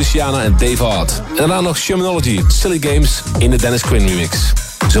Yeah van Luciana en Dave Hart. En daarna nog Shermanology, Silly Games in de Dennis Quinn remix.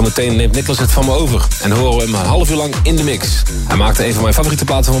 Zometeen neemt Nicholas het van me over en horen we hem een half uur lang in de mix. Hij maakte een van mijn favoriete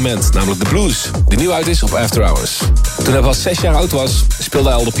platen van het moment, namelijk The Blues, die nieuw uit is op After Hours. Toen hij pas 6 jaar oud was, speelde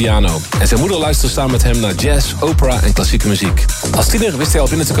hij al de piano. En zijn moeder luisterde samen met hem naar jazz, opera en klassieke muziek. Als tiener wist hij al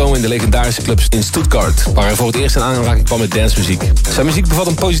binnen te komen in de legendarische clubs in Stuttgart, waar hij voor het eerst in aanraking kwam met dancemuziek. Zijn muziek bevat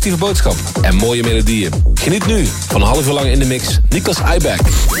een positieve boodschap en mooie melodieën. Geniet nu van een half uur lang in de mix, Nicholas Ibeck.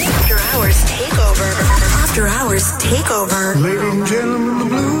 After Hours Takeover. After Hours Takeover. Ladies and gentlemen, the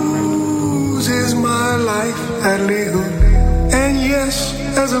blues is my life I live. And yes,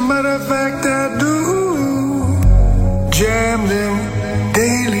 as a matter of fact I do jam them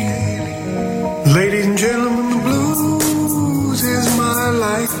daily. Ladies and gentlemen, the blues is my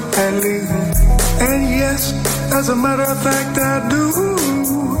life I live. And yes, as a matter of fact I do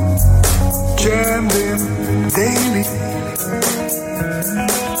jam them daily.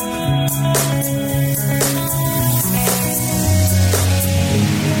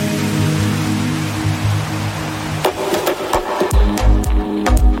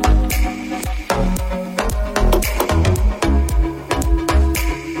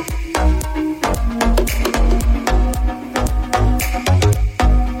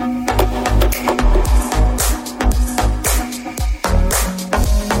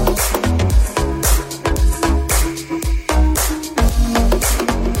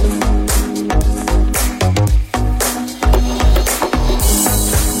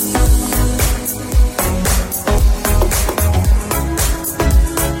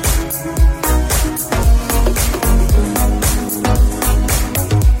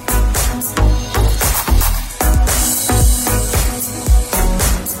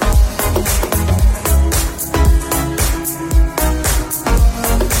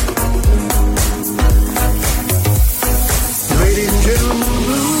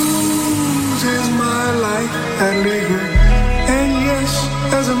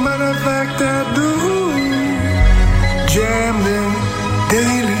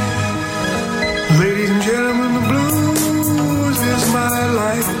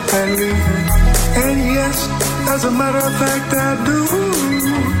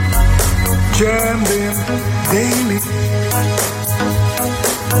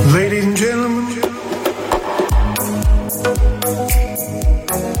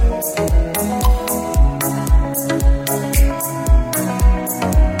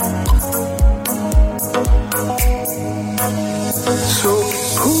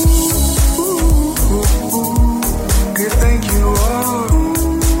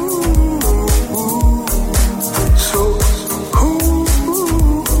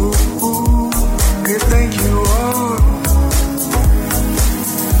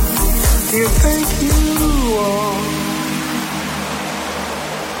 You think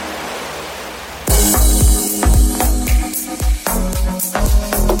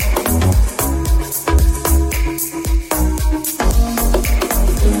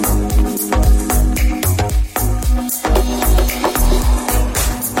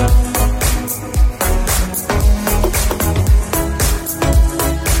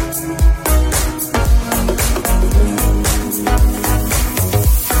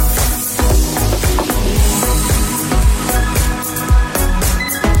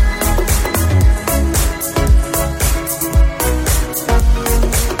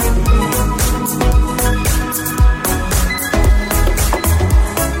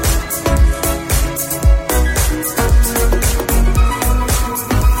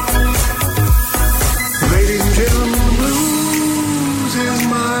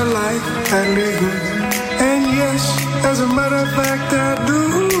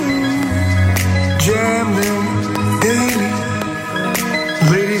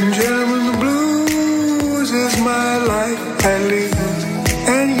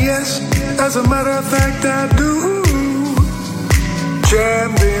as a matter of fact I do.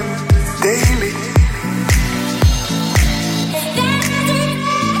 Jam them daily.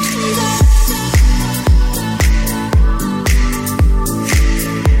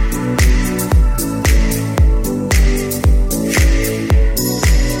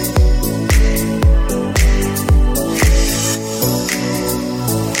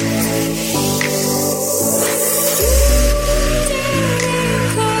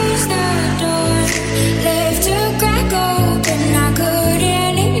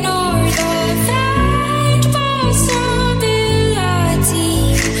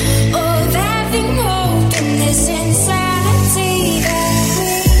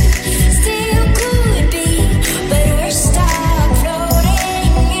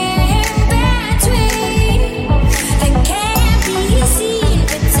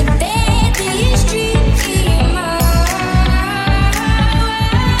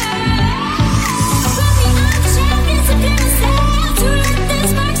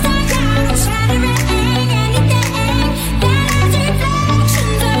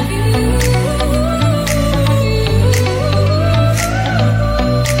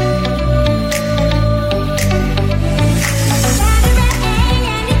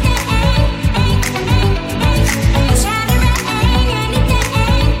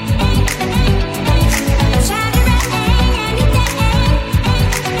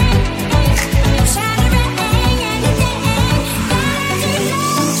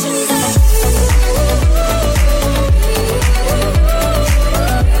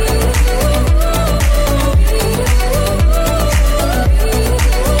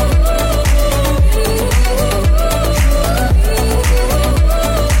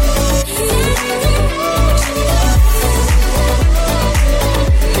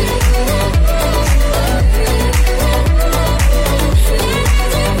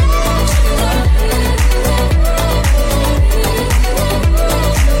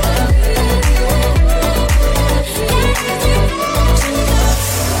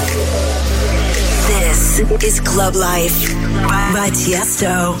 Is Club Life by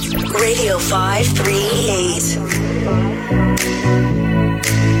Tiesto. Radio 538.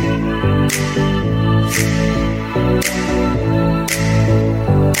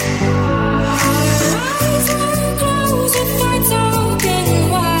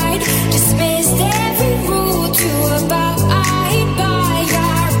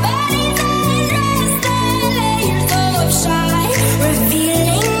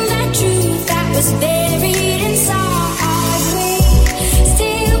 Buried inside me,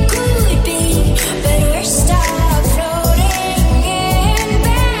 still could be, but we're stuck floating in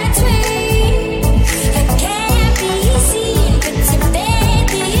between.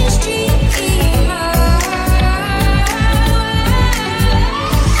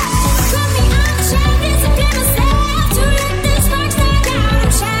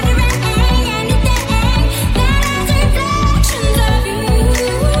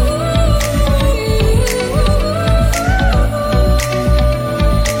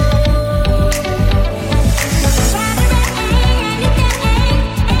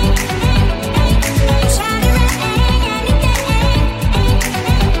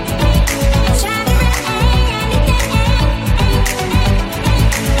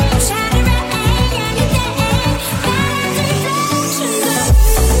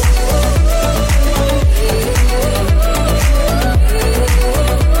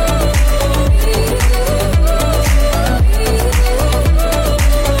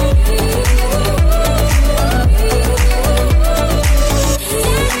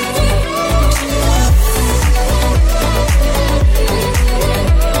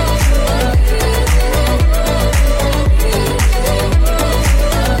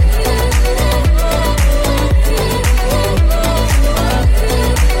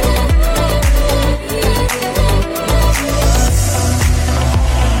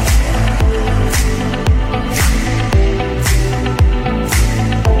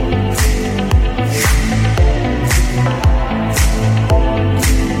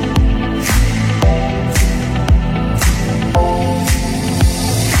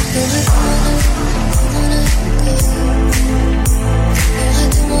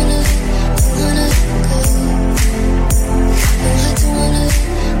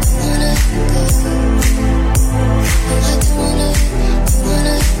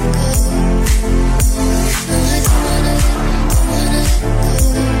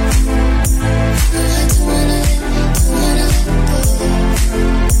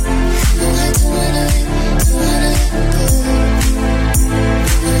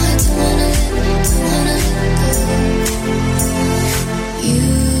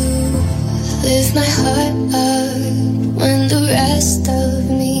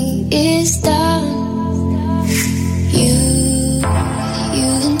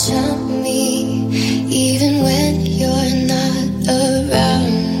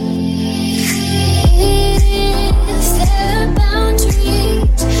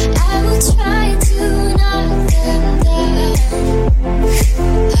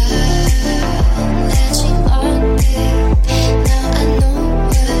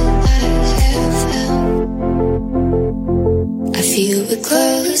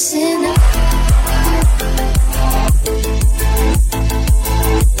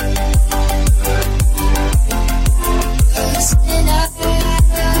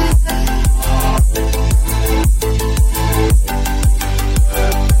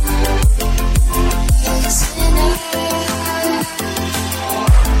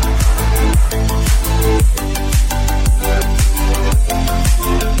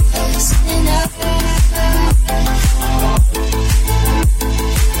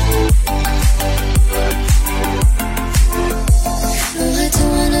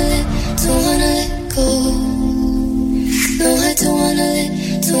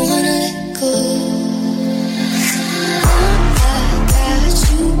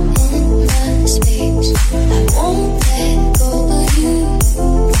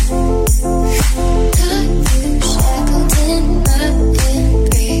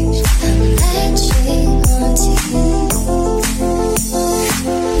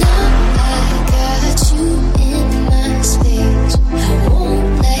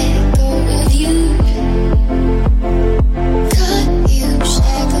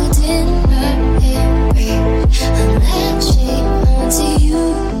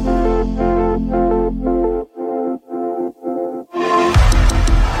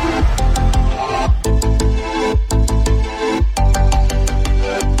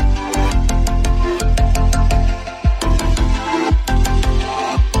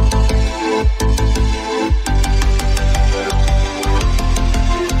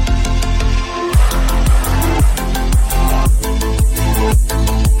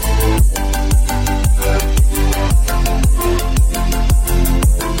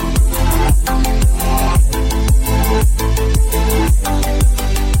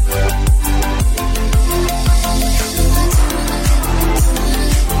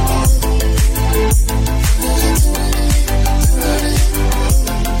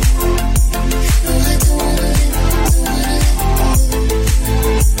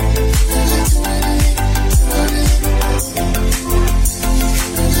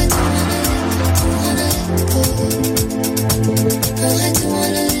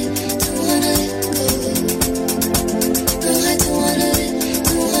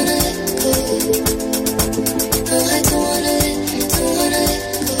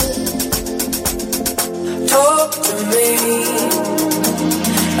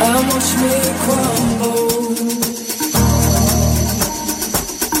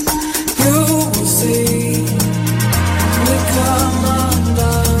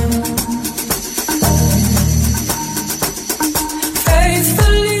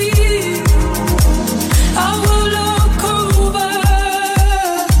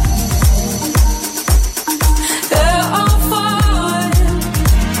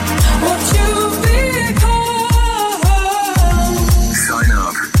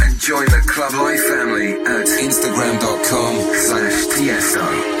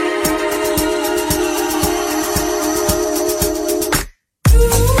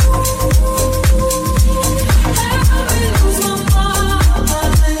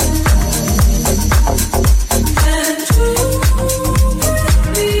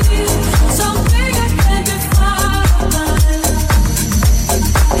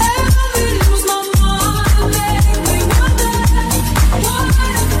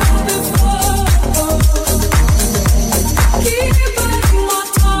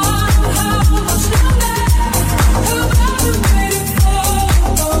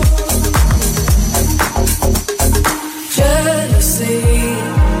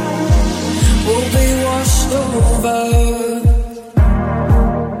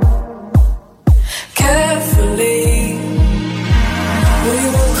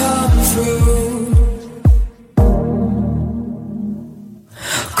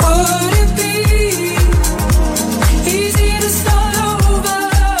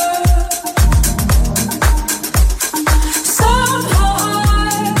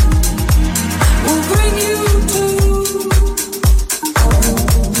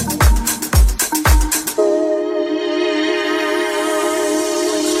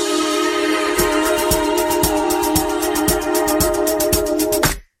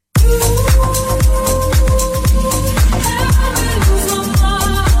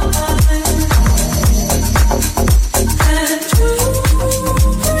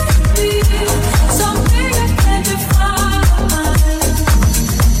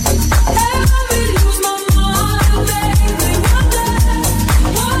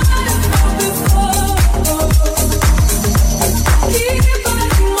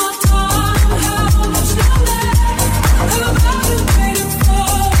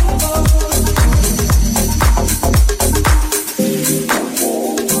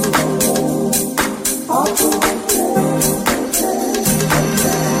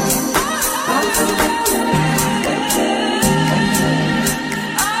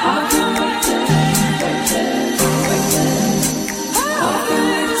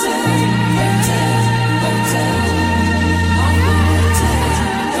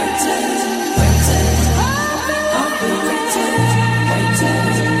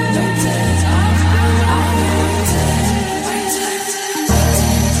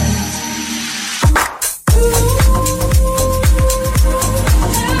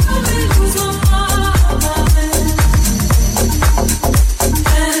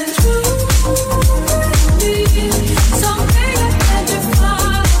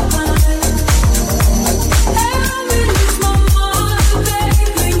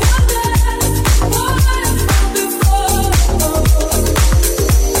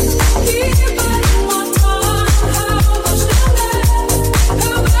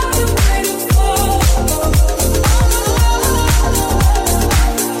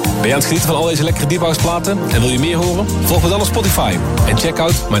 Ben je aan het genieten van al deze lekkere Deep House platen en wil je meer horen? Volg me dan op Spotify en check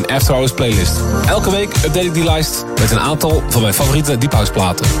out mijn After Hours playlist. Elke week update ik die lijst met een aantal van mijn favoriete Deep House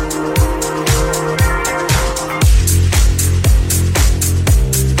platen.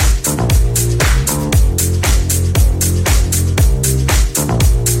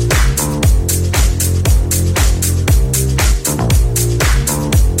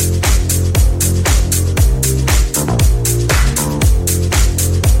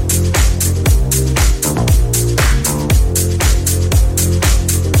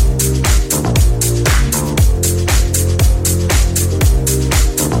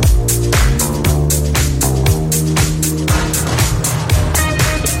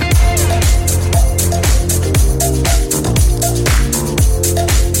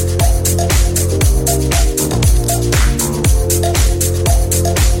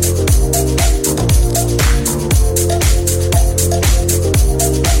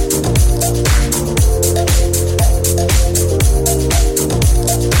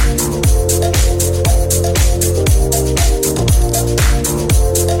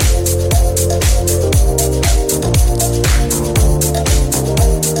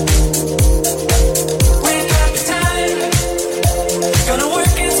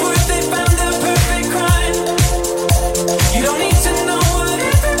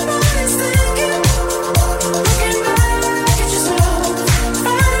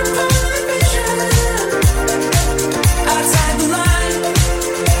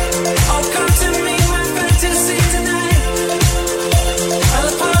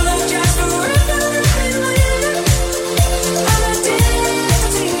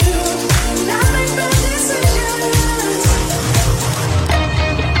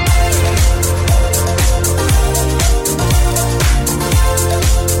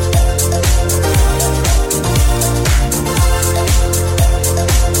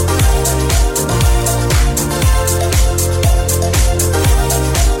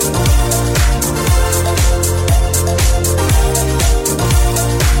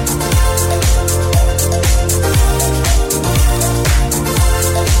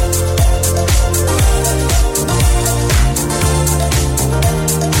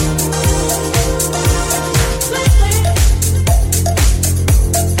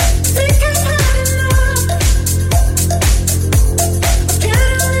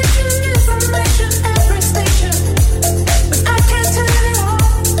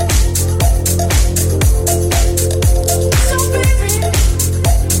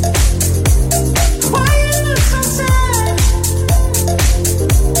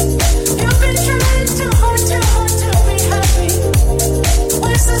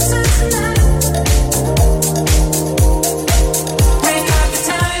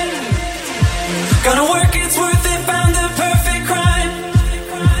 Perfect crime.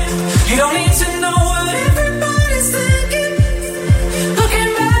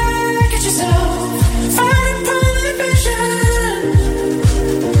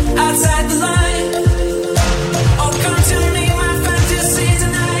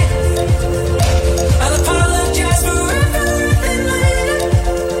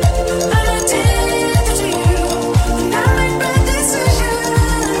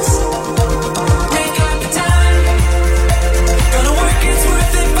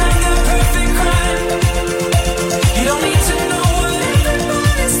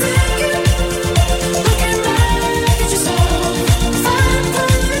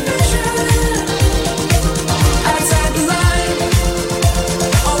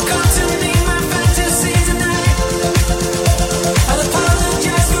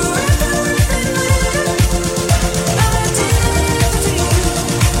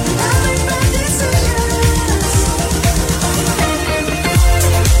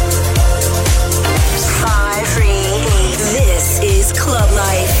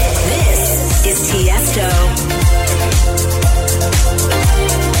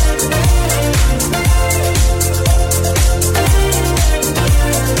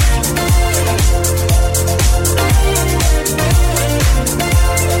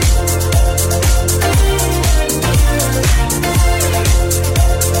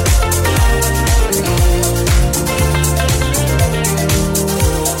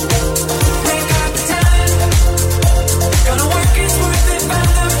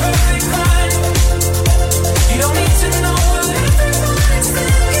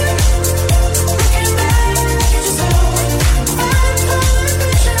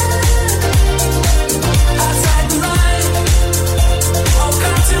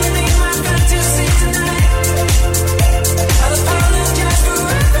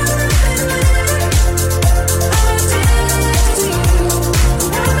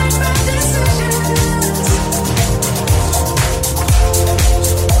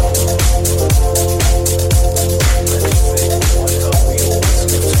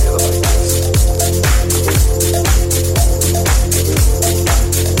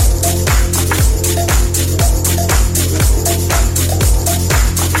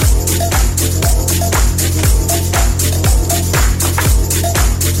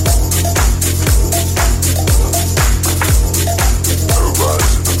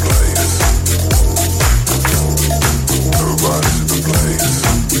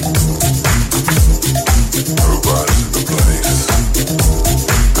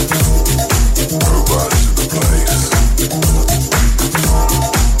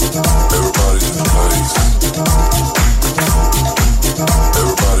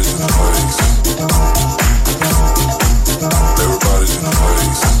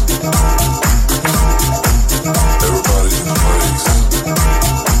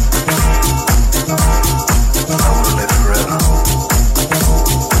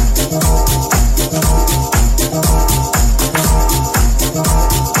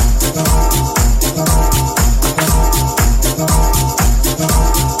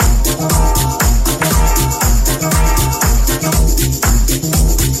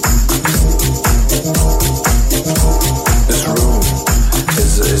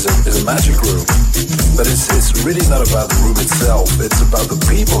 really not about the room itself, it's about the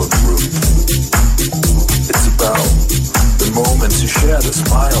people in the room. It's about the moments you share, the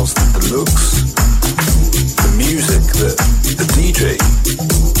smiles, the looks, the music, the DJ.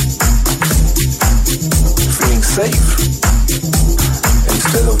 Feeling safe.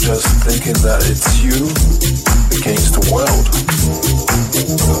 Instead of just thinking that it's you against the world.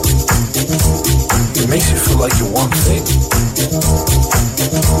 It makes you feel like you're one thing.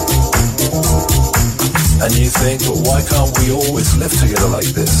 And you think, but why can't we always live together like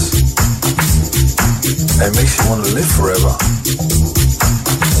this? It makes you want to live forever.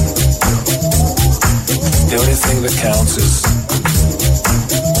 The only thing that counts is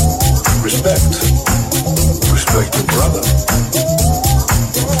respect. Respect your brother.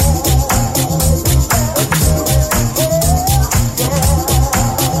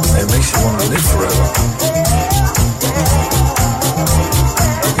 It makes you want to live forever.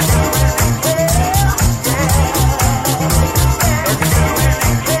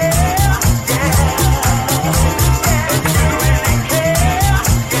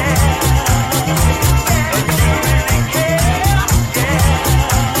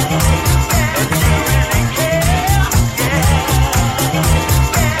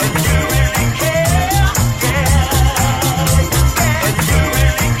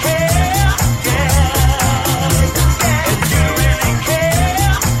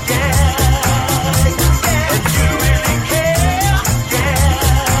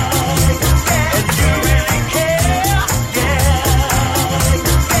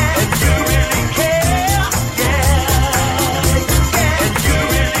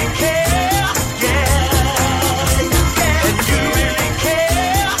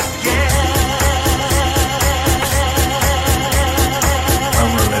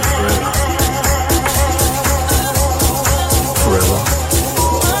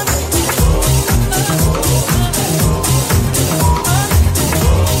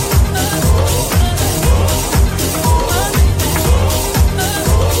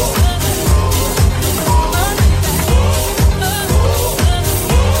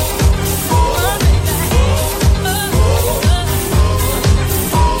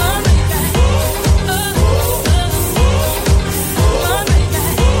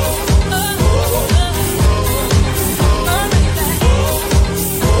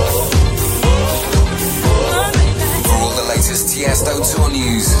 Tiesto Tour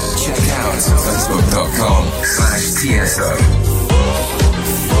News. Check out facebook.com/Tiesto.